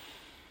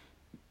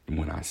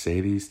 when I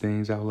say these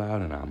things out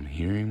loud and I'm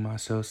hearing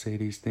myself say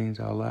these things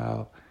out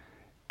loud,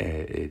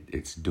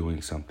 it's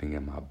doing something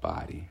in my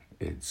body.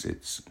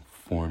 It's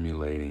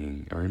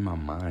formulating, or in my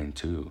mind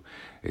too,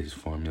 it's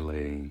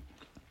formulating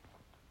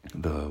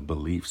the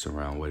beliefs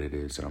around what it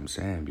is that I'm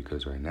saying,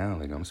 because right now,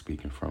 like, I'm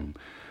speaking from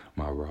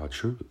my raw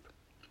truth.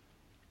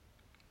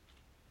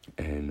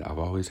 And I've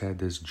always had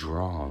this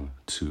draw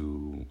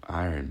to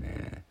Iron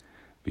Man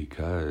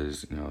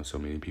because, so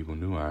many people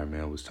knew Iron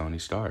Man was Tony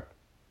Stark.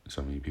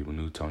 So many people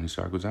knew Tony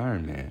Stark was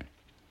Iron Man.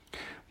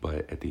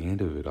 But at the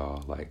end of it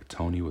all, like,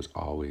 Tony was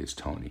always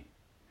Tony.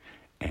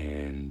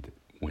 And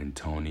when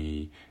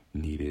Tony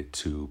needed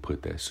to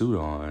put that suit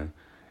on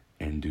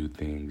and do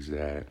things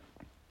that,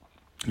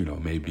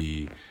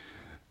 maybe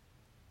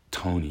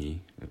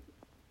Tony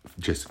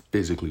just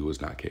physically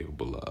was not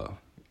capable of,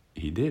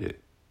 he did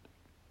it.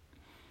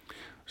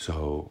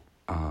 So,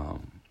 I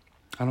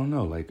don't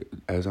know, like,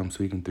 as I'm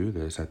speaking through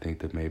this, I think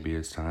that maybe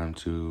it's time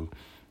to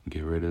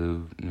get rid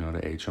of,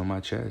 the H on my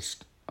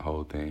chest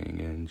whole thing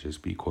and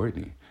just be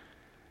Courtney.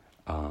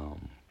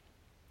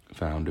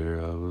 Founder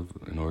of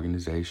an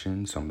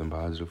organization, Something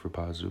Positive for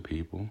Positive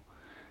People.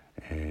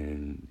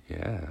 And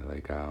yeah,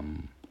 like, I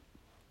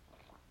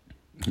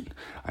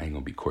ain't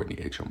gonna be Courtney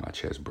H on my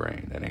chest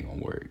Brame. That ain't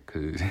gonna work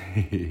because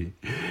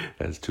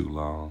that's too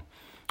long.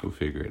 We'll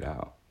figure it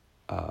out.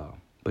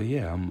 But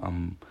yeah,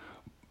 I'm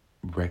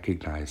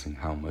recognizing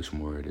how much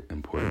more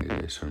important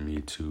it is for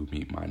me to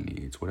meet my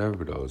needs,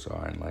 whatever those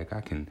are. And, like,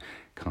 I can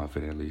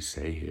confidently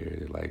say here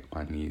that, like,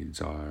 my needs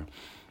are,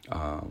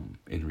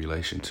 in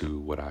relation to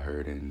what I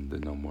heard in the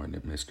No More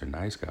Than Mr.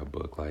 Nice Guy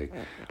book, like,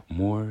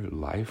 more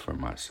life for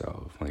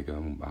myself. Like,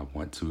 I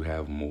want to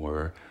have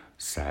more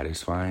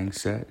satisfying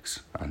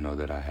sex. I know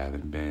that I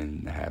haven't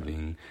been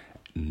having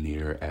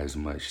near as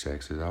much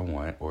sex as I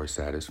want or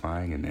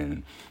satisfying, and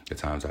then the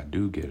times I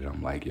do get it,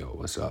 I'm like, yo,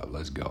 what's up,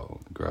 let's go.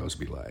 Girls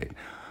be like,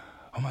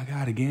 oh my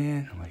God,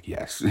 again? I'm like,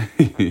 yes.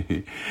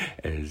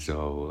 And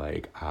so,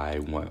 like, I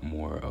want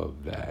more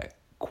of that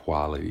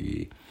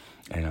quality,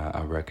 and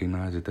I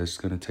recognize that that's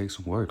gonna take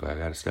some work. Like, I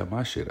gotta step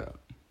my shit up.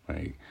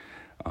 Like,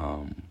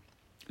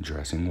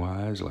 dressing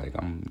wise, like,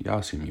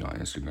 y'all see me on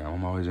Instagram,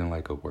 I'm always in,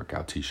 like, a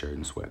workout t-shirt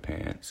and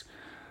sweatpants,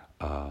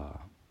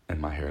 and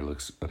my hair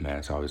looks a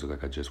mess. I always look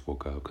like I just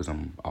woke up because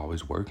I'm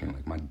always working.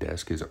 Like, my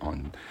desk is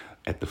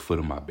at the foot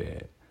of my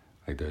bed.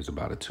 Like, there's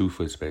about a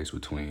 2-foot space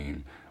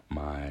between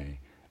my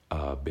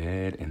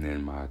bed and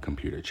then my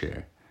computer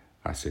chair.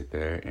 I sit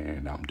there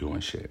and I'm doing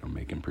shit. I'm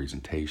making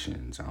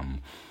presentations.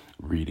 I'm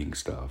reading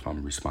stuff.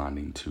 I'm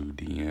responding to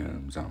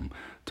DMs. I'm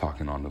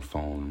talking on the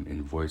phone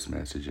in voice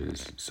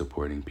messages,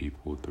 supporting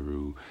people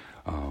through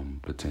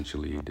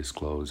potentially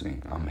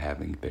disclosing. I'm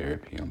having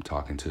therapy. I'm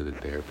talking to the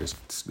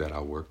therapists that I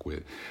work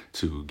with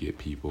to get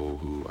people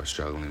who are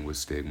struggling with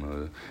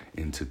stigma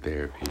into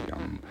therapy.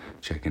 I'm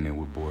checking in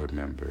with board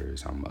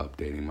members. I'm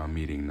updating my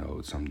meeting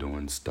notes. I'm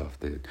doing stuff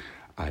that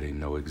I didn't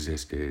know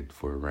existed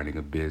for running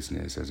a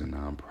business as a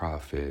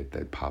nonprofit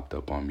that popped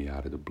up on me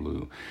out of the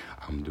blue.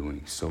 I'm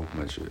doing so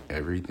much of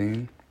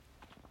everything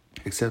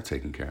except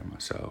taking care of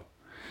myself.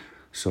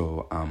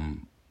 So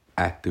I'm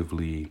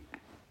actively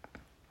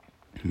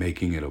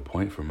making it a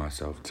point for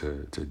myself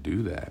to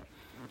do that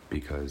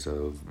because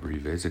of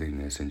revisiting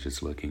this and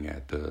just looking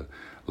at the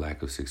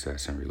lack of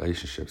success in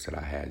relationships that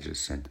I had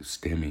just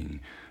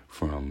stemming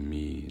from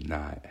me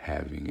not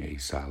having a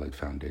solid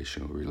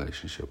foundational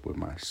relationship with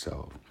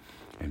myself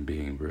and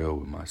being real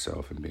with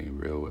myself and being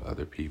real with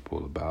other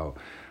people about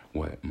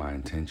what my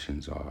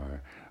intentions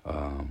are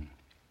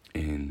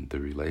in the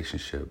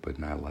relationship, but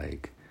not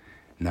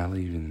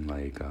even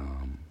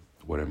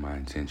what are my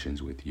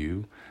intentions with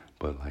you,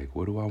 but like,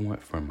 what do I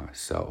want for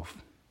myself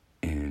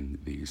in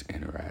these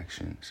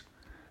interactions?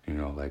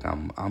 Like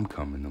I'm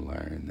coming to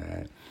learn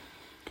that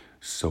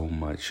so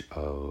much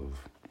of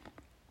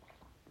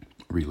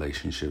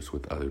relationships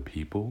with other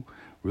people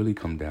really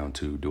come down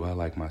to, do I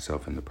like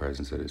myself in the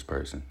presence of this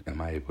person? Am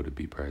I able to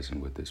be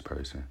present with this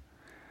person?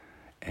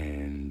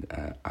 And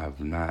I've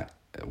not,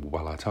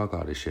 while I talk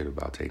all this shit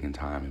about taking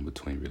time in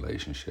between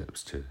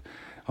relationships to,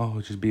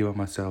 just be by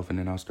myself and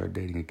then I'll start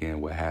dating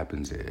again, what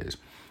happens is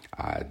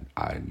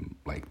I'm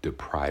like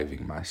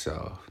depriving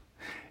myself.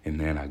 And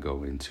then I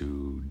go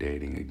into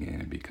dating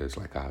again because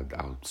like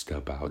I'll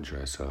step out,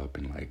 dress up,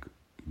 and like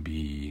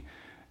be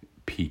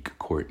peak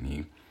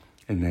Courtney.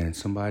 And then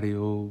somebody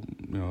will,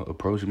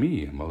 approach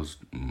me most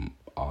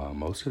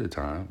of the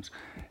times.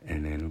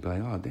 And then it'll be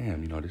like, oh,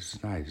 damn, this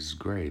is nice, this is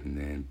great. And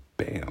then,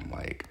 bam,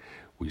 like,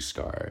 we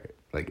start,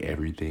 like,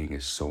 everything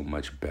is so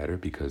much better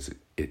because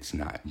it's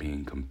not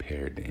being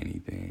compared to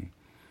anything.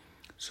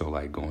 So,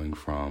 like, going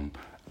from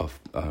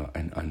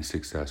an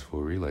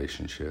unsuccessful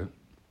relationship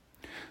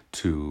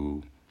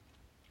to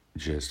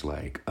just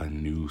like a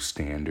new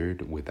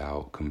standard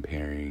without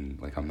comparing,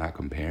 like I'm not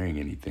comparing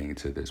anything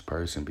to this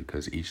person,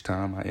 because each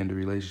time I end a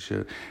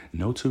relationship,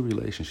 no two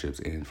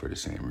relationships end for the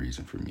same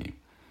reason for me.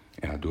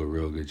 And I do a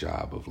real good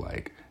job of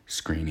like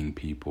screening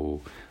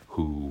people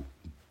who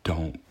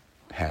don't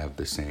have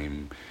the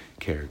same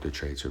character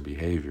traits or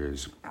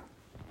behaviors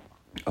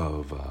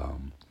of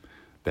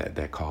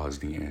that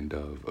caused the end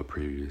of a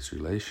previous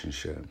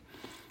relationship.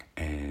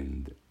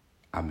 And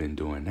I've been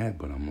doing that,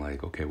 but I'm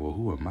like, okay, well,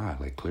 who am I?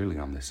 Like, clearly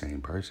I'm the same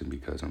person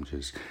because I'm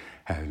just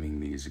having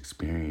these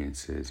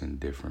experiences in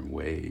different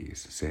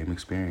ways. Same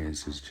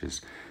experiences,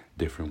 just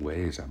different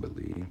ways, I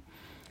believe.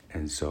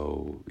 And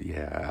so,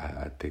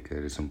 yeah, I think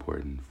that it's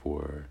important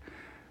for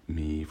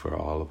me, for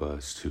all of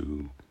us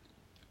to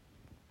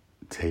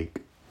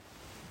take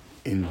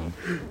in,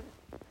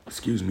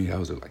 excuse me, that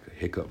was like a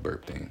hiccup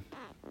burp thing.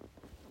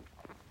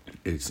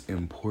 It's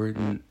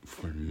important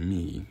for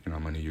me, and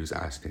I'm going to use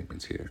I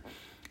statements here,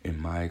 in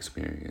my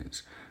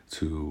experience,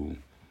 to,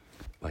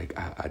 like,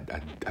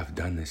 I've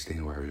done this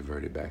thing where I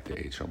reverted back to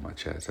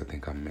Honmychest. I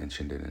think I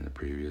mentioned it in the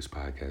previous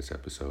podcast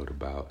episode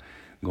about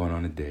going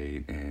on a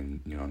date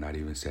and, not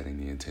even setting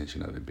the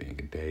intention of it being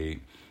a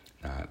date,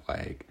 not,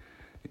 like,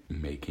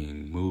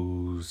 making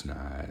moves,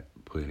 not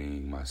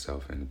putting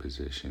myself in a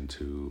position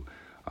to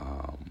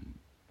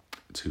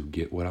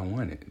get what I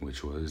wanted,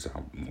 which was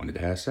I wanted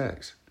to have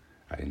sex.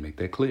 I didn't make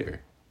that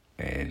clear.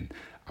 And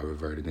I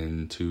reverted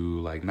into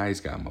like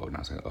nice guy mode. And I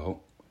was like, oh,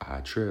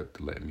 I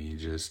tripped. Let me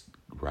just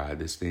ride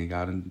this thing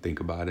out and think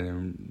about it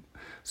and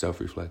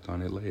self-reflect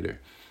on it later.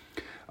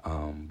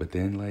 But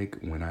then like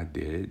when I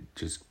did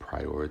just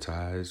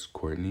prioritize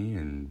Courtney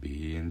and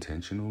be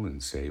intentional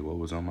and say what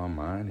was on my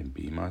mind and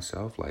be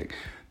myself, like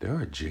there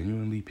are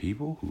genuinely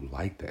people who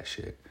like that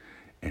shit.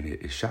 And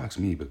it shocks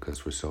me because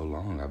for so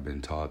long I've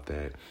been taught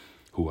that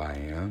who I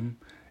am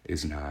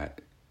is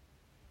not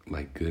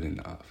like good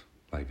enough.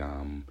 Like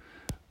I'm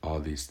all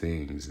these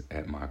things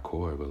at my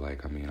core, but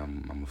like, I mean,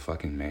 I'm a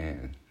fucking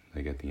man.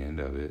 Like at the end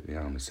of it,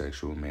 yeah, I'm a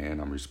sexual man.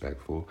 I'm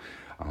respectful.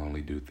 I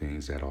only do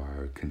things that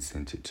are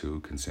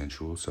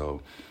consensual.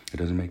 So it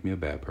doesn't make me a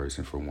bad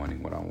person for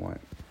wanting what I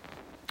want.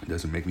 It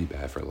doesn't make me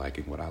bad for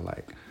liking what I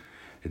like.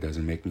 It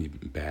doesn't make me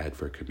bad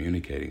for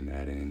communicating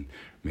that and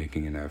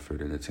making an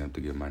effort and attempt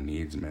to get my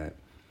needs met.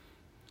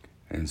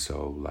 And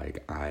so,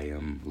 like, I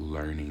am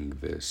learning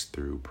this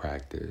through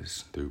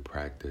practice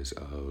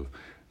of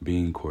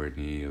being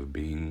Courtney, of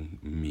being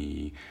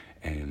me,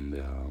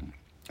 and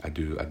I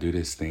do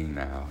this thing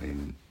now,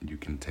 and you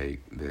can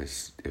take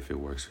this if it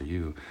works for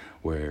you,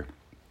 where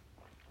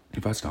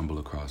if I stumble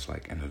across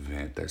like an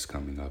event that's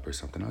coming up or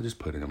something, I'll just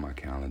put it in my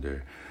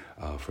calendar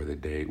for the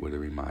date with a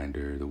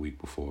reminder the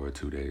week before,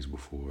 2 days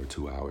before,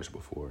 2 hours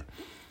before,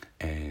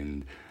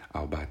 and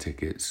I'll buy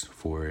tickets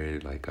for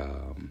it. Like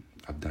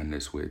I've done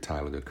this with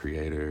Tyler, the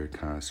Creator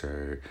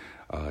concert.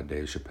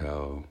 Dave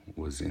Chappelle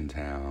was in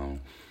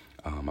town.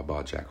 I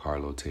bought Jack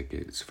Harlow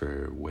tickets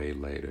for way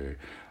later.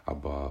 I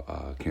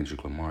bought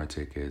Kendrick Lamar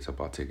tickets. I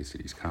bought tickets to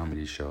these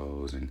comedy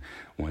shows. And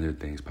one of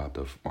the things popped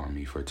up on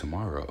me for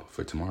tomorrow.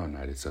 For tomorrow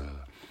night, it's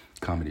a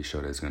comedy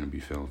show that's going to be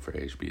filmed for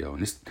HBO.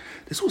 And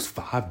this was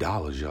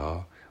 $5,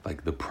 y'all.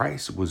 Like, the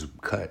price was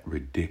cut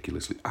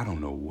ridiculously. I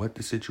don't know what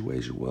the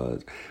situation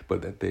was,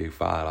 but that thing,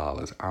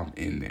 $5, I'm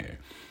in there.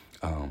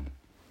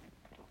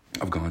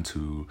 I've gone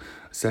to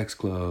a sex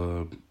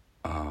club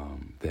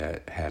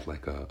that had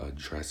like a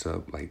dress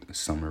up, like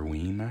summer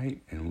ween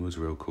night, and it was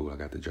real cool. I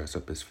got to dress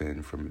up as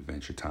Finn from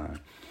Adventure Time.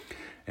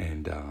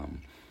 And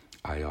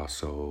I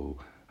also,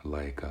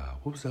 like,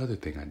 what was the other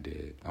thing I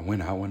did? I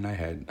went out one night,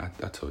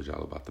 I told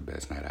y'all about the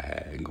best night I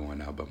had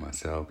going out by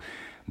myself,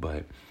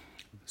 but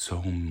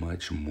so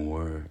much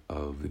more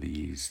of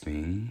these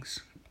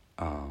things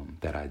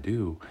that I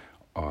do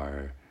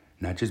are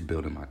not just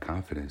building my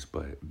confidence,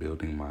 but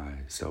building my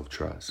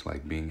self-trust,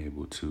 like being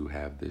able to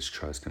have this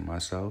trust in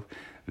myself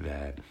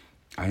that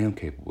I am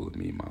capable of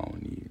meeting my own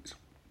needs.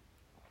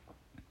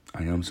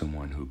 I am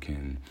someone who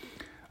can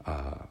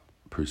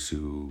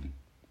pursue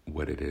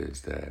what it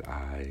is that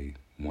I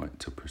want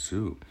to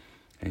pursue.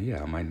 And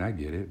yeah, I might not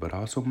get it, but I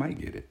also might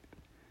get it.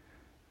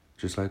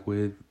 Just like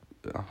with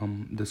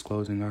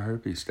disclosing our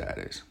herpes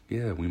status.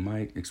 Yeah, we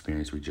might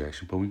experience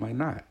rejection, but we might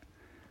not.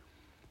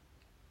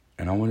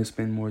 And I want to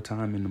spend more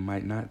time in the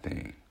might not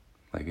thing.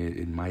 Like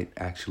it might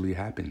actually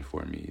happen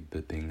for me,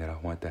 the thing that I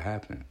want to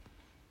happen.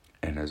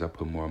 And as I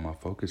put more of my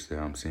focus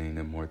there, I'm seeing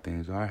that more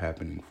things are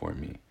happening for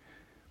me.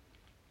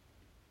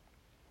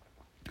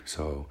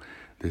 So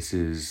this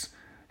is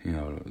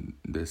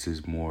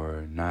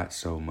more not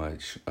so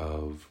much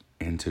of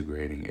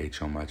integrating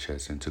H on my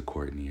chest into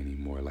Courtney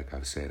anymore, like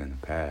I've said in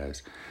the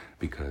past,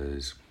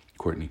 because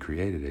Courtney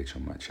created H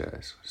on my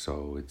chest.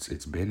 So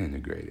it's been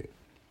integrated.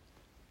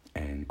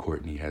 And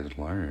Courtney has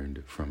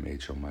learned from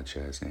H on my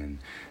chest and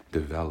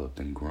developed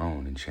and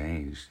grown and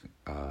changed,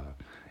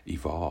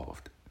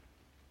 evolved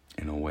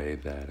in a way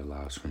that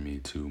allows for me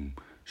to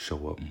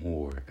show up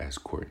more as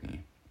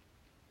Courtney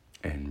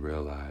and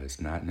realize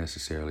not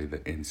necessarily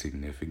the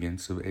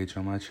insignificance of H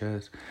on my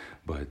chest,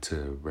 but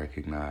to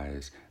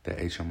recognize that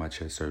H on my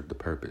chest serves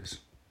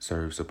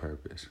a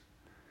purpose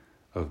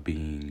of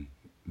being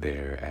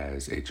there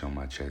as H on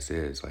my chest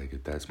is. Like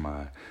if that's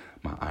my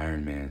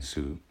Iron Man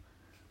suit,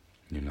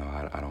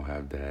 I don't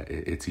have that.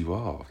 It's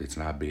evolved. It's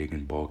not big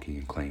and bulky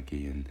and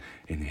clanky and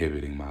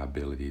inhibiting my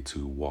ability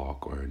to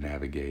walk or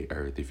navigate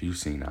Earth. If you've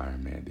seen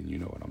Iron Man, then you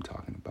know what I'm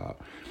talking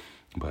about.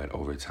 But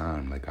over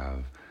time, like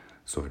I've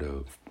sort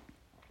of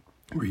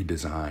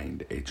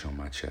redesigned H on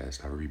my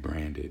chest. I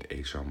rebranded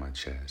H on my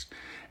chest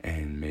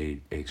and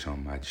made H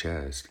on my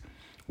chest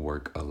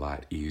work a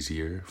lot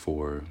easier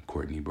for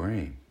Courtney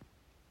Brame.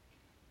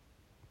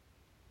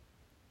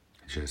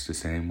 Just the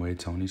same way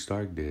Tony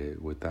Stark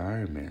did with the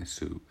Iron Man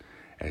suit.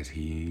 As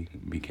he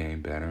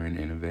became better and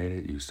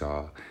innovated, you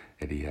saw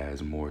that he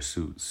has more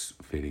suits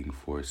fitting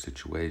for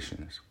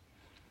situations.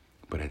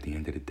 But at the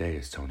end of the day,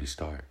 it's Tony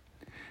Stark.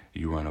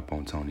 You run up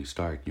on Tony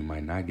Stark, you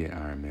might not get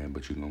Iron Man,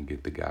 but you're going to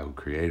get the guy who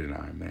created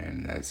Iron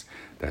Man.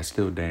 That's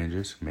still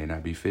dangerous. May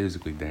not be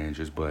physically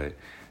dangerous, but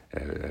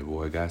that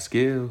boy got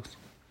skills.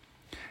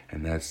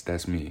 And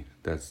that's me.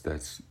 That's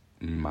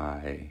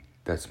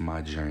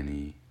my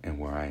journey and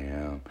where I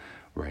am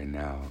right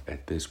now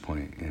at this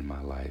point in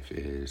my life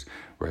is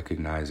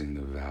recognizing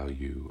the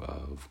value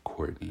of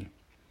Courtney.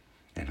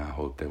 And I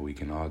hope that we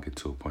can all get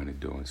to a point of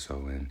doing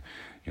so. And,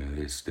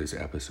 this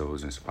episode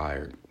was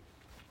inspired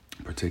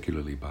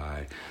particularly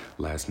by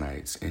last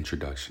night's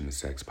introduction to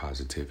sex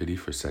positivity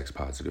for Sex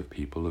Positive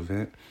People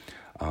event.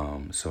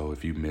 So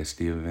if you missed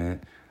the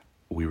event,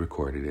 we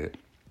recorded it.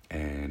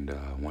 And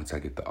once I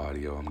get the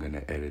audio, I'm going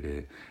to edit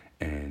it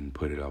and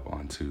put it up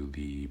onto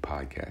the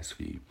podcast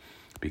feed.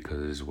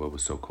 Because what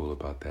was so cool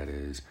about that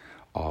is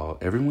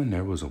everyone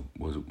there was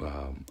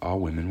all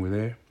women were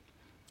there,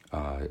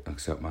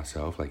 except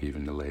myself. Like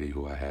even the lady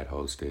who I had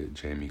hosted,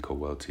 Jamie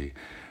Cowelty,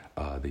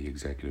 the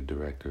executive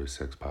director of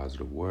Sex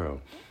Positive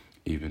World.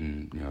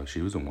 Even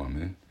she was a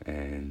woman,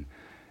 and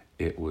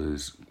it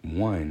was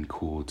one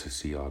cool to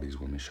see all these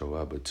women show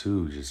up, but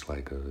two, just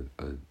like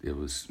it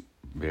was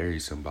very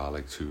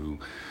symbolic to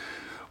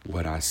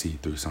what I see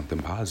through something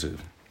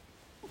positive.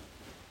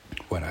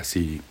 What I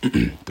see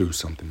through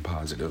something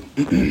positive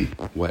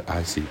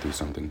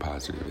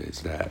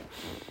is that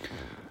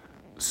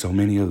so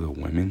many of the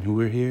women who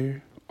are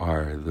here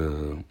are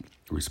the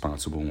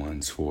responsible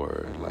ones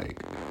for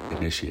like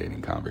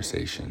initiating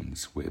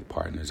conversations with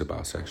partners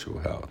about sexual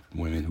health,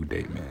 women who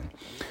date men.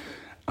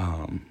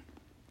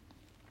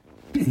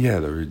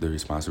 The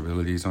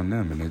responsibilities on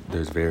them, and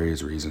there's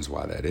various reasons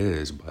why that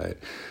is, but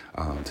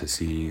to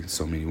see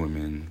so many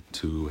women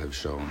to have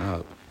shown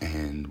up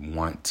and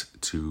want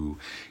to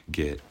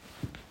get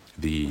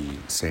the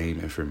same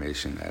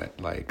information that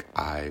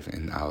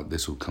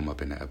this will come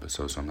up in the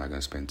episode, so I'm not going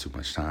to spend too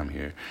much time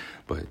here,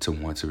 but to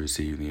want to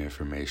receive the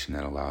information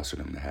that allows for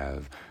them to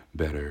have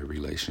better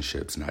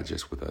relationships, not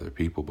just with other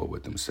people, but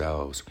with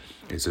themselves,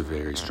 is a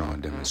very strong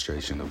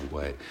demonstration of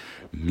what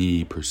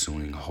me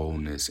pursuing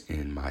wholeness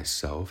in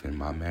myself and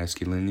my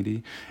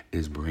masculinity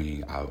is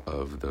bringing out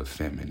of the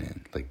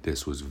feminine. Like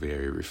this was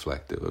very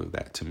reflective of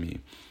that to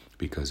me,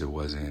 because it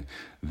wasn't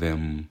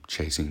them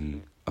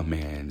chasing a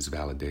man's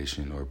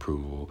validation or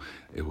approval.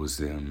 It was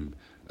them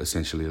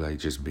essentially like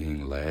just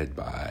being led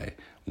by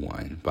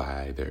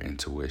their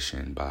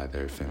intuition, by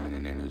their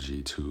feminine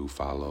energy, to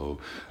follow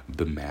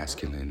the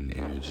masculine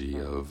energy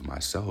of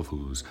myself,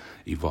 who's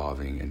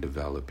evolving and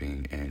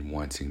developing and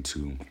wanting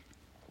to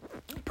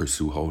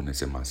pursue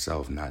wholeness in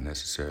myself, not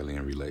necessarily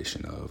in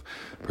relation of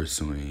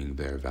pursuing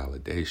their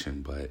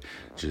validation, but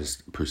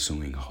just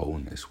pursuing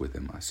wholeness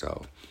within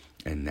myself.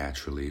 And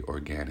naturally,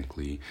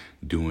 organically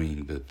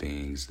doing the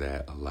things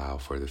that allow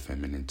for the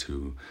feminine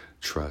to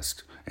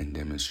trust and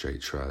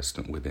demonstrate trust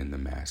within the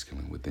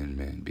masculine, within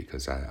men.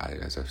 Because I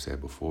as I've said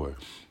before,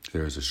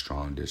 there is a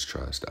strong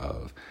distrust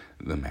of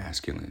the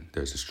masculine.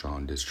 There's a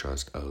strong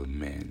distrust of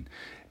men.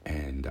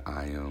 And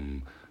I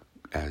am,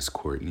 as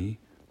Courtney,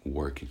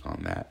 working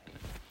on that.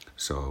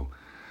 So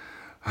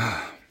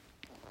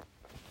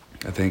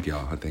I thank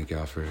y'all. I thank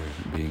y'all for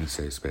being a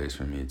safe space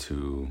for me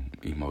to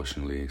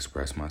emotionally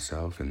express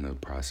myself in the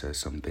process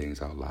some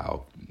things out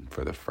loud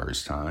for the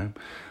first time,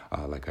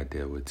 like I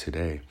did with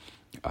today.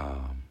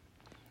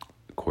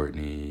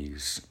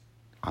 Courtney's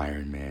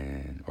Iron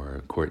Man,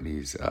 or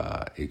Courtney's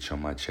H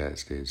on my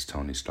chest is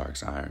Tony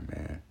Stark's Iron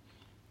Man,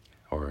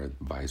 or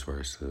vice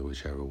versa,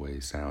 whichever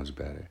way sounds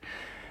better.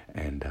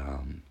 And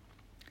I'm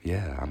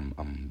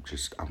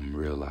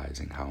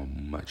realizing how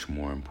much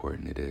more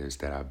important it is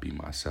that I be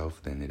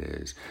myself than it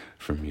is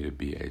for me to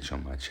be H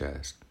on my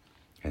chest.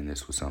 And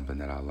this was something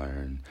that I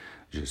learned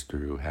just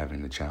through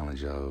having the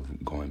challenge of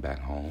going back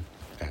home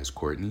as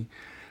Courtney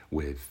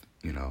with,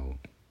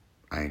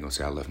 I ain't gonna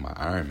say I left my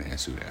Iron Man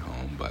suit at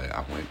home, but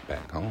I went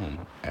back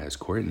home as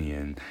Courtney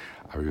and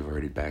I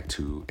reverted back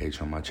to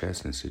H on my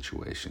chest in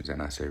situations.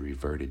 And I say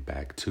reverted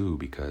back to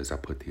because I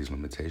put these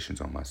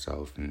limitations on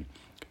myself and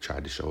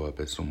tried to show up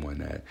as someone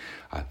that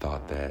I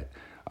thought that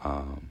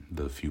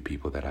the few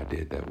people that I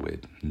did that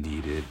would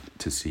needed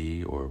to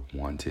see or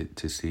wanted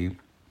to see,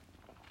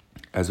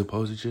 as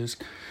opposed to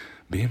just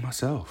being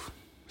myself.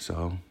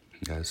 So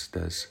that's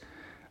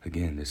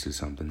again, this is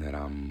something that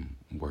I'm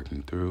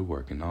working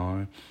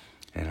on,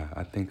 and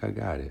I think I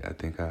got it. I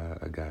think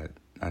I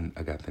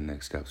got the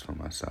next steps for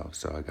myself.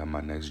 So I got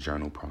my next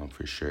journal prompt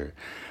for sure.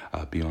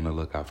 Be on the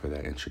lookout for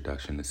that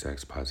Introduction to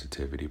Sex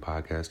Positivity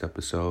podcast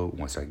episode.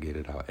 Once I get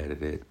it, I'll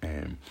edit it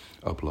and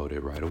upload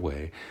it right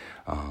away.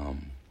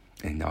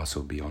 And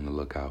also be on the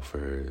lookout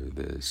for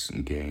this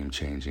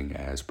game-changing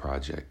ass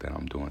project that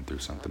I'm doing through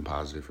Something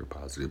Positive for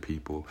Positive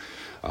People,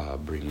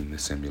 bringing the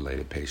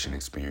simulated patient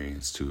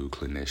experience to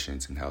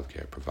clinicians and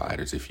healthcare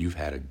providers. If you've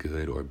had a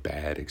good or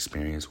bad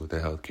experience with a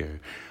healthcare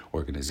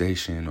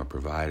organization or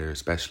provider,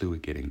 especially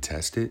with getting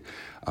tested,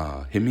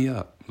 hit me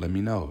up. Let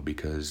me know,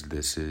 because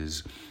this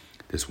is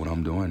what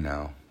I'm doing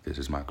now. This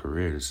is my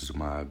career. This is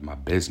my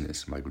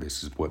business. Like,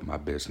 this is what my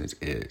business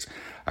is.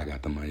 I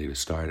got the money to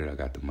start it. I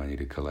got the money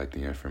to collect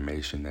the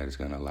information that is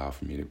going to allow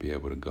for me to be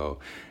able to go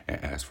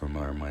and ask for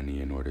more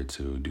money in order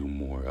to do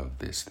more of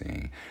this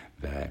thing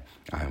that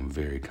I am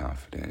very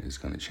confident is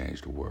going to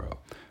change the world.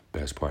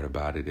 Best part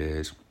about it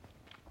is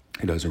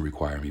it doesn't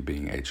require me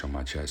being H on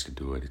my chest to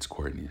do it. It's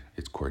Courtney.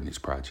 It's Courtney's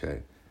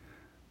project.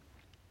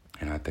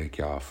 And I thank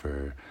y'all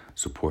for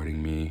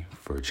supporting me,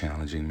 for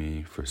challenging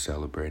me, for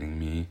celebrating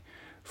me,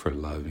 for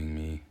loving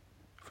me,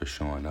 for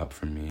showing up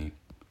for me,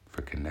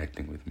 for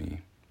connecting with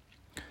me.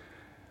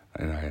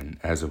 And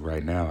as of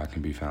right now, I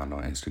can be found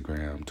on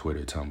Instagram,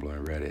 Twitter, Tumblr,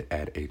 and Reddit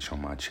at H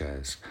on my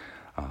chest.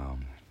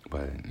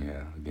 But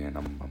yeah, again,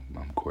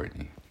 I'm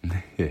Courtney.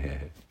 Yeah.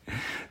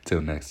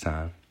 Till next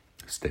time,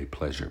 stay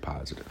pleasure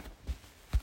positive.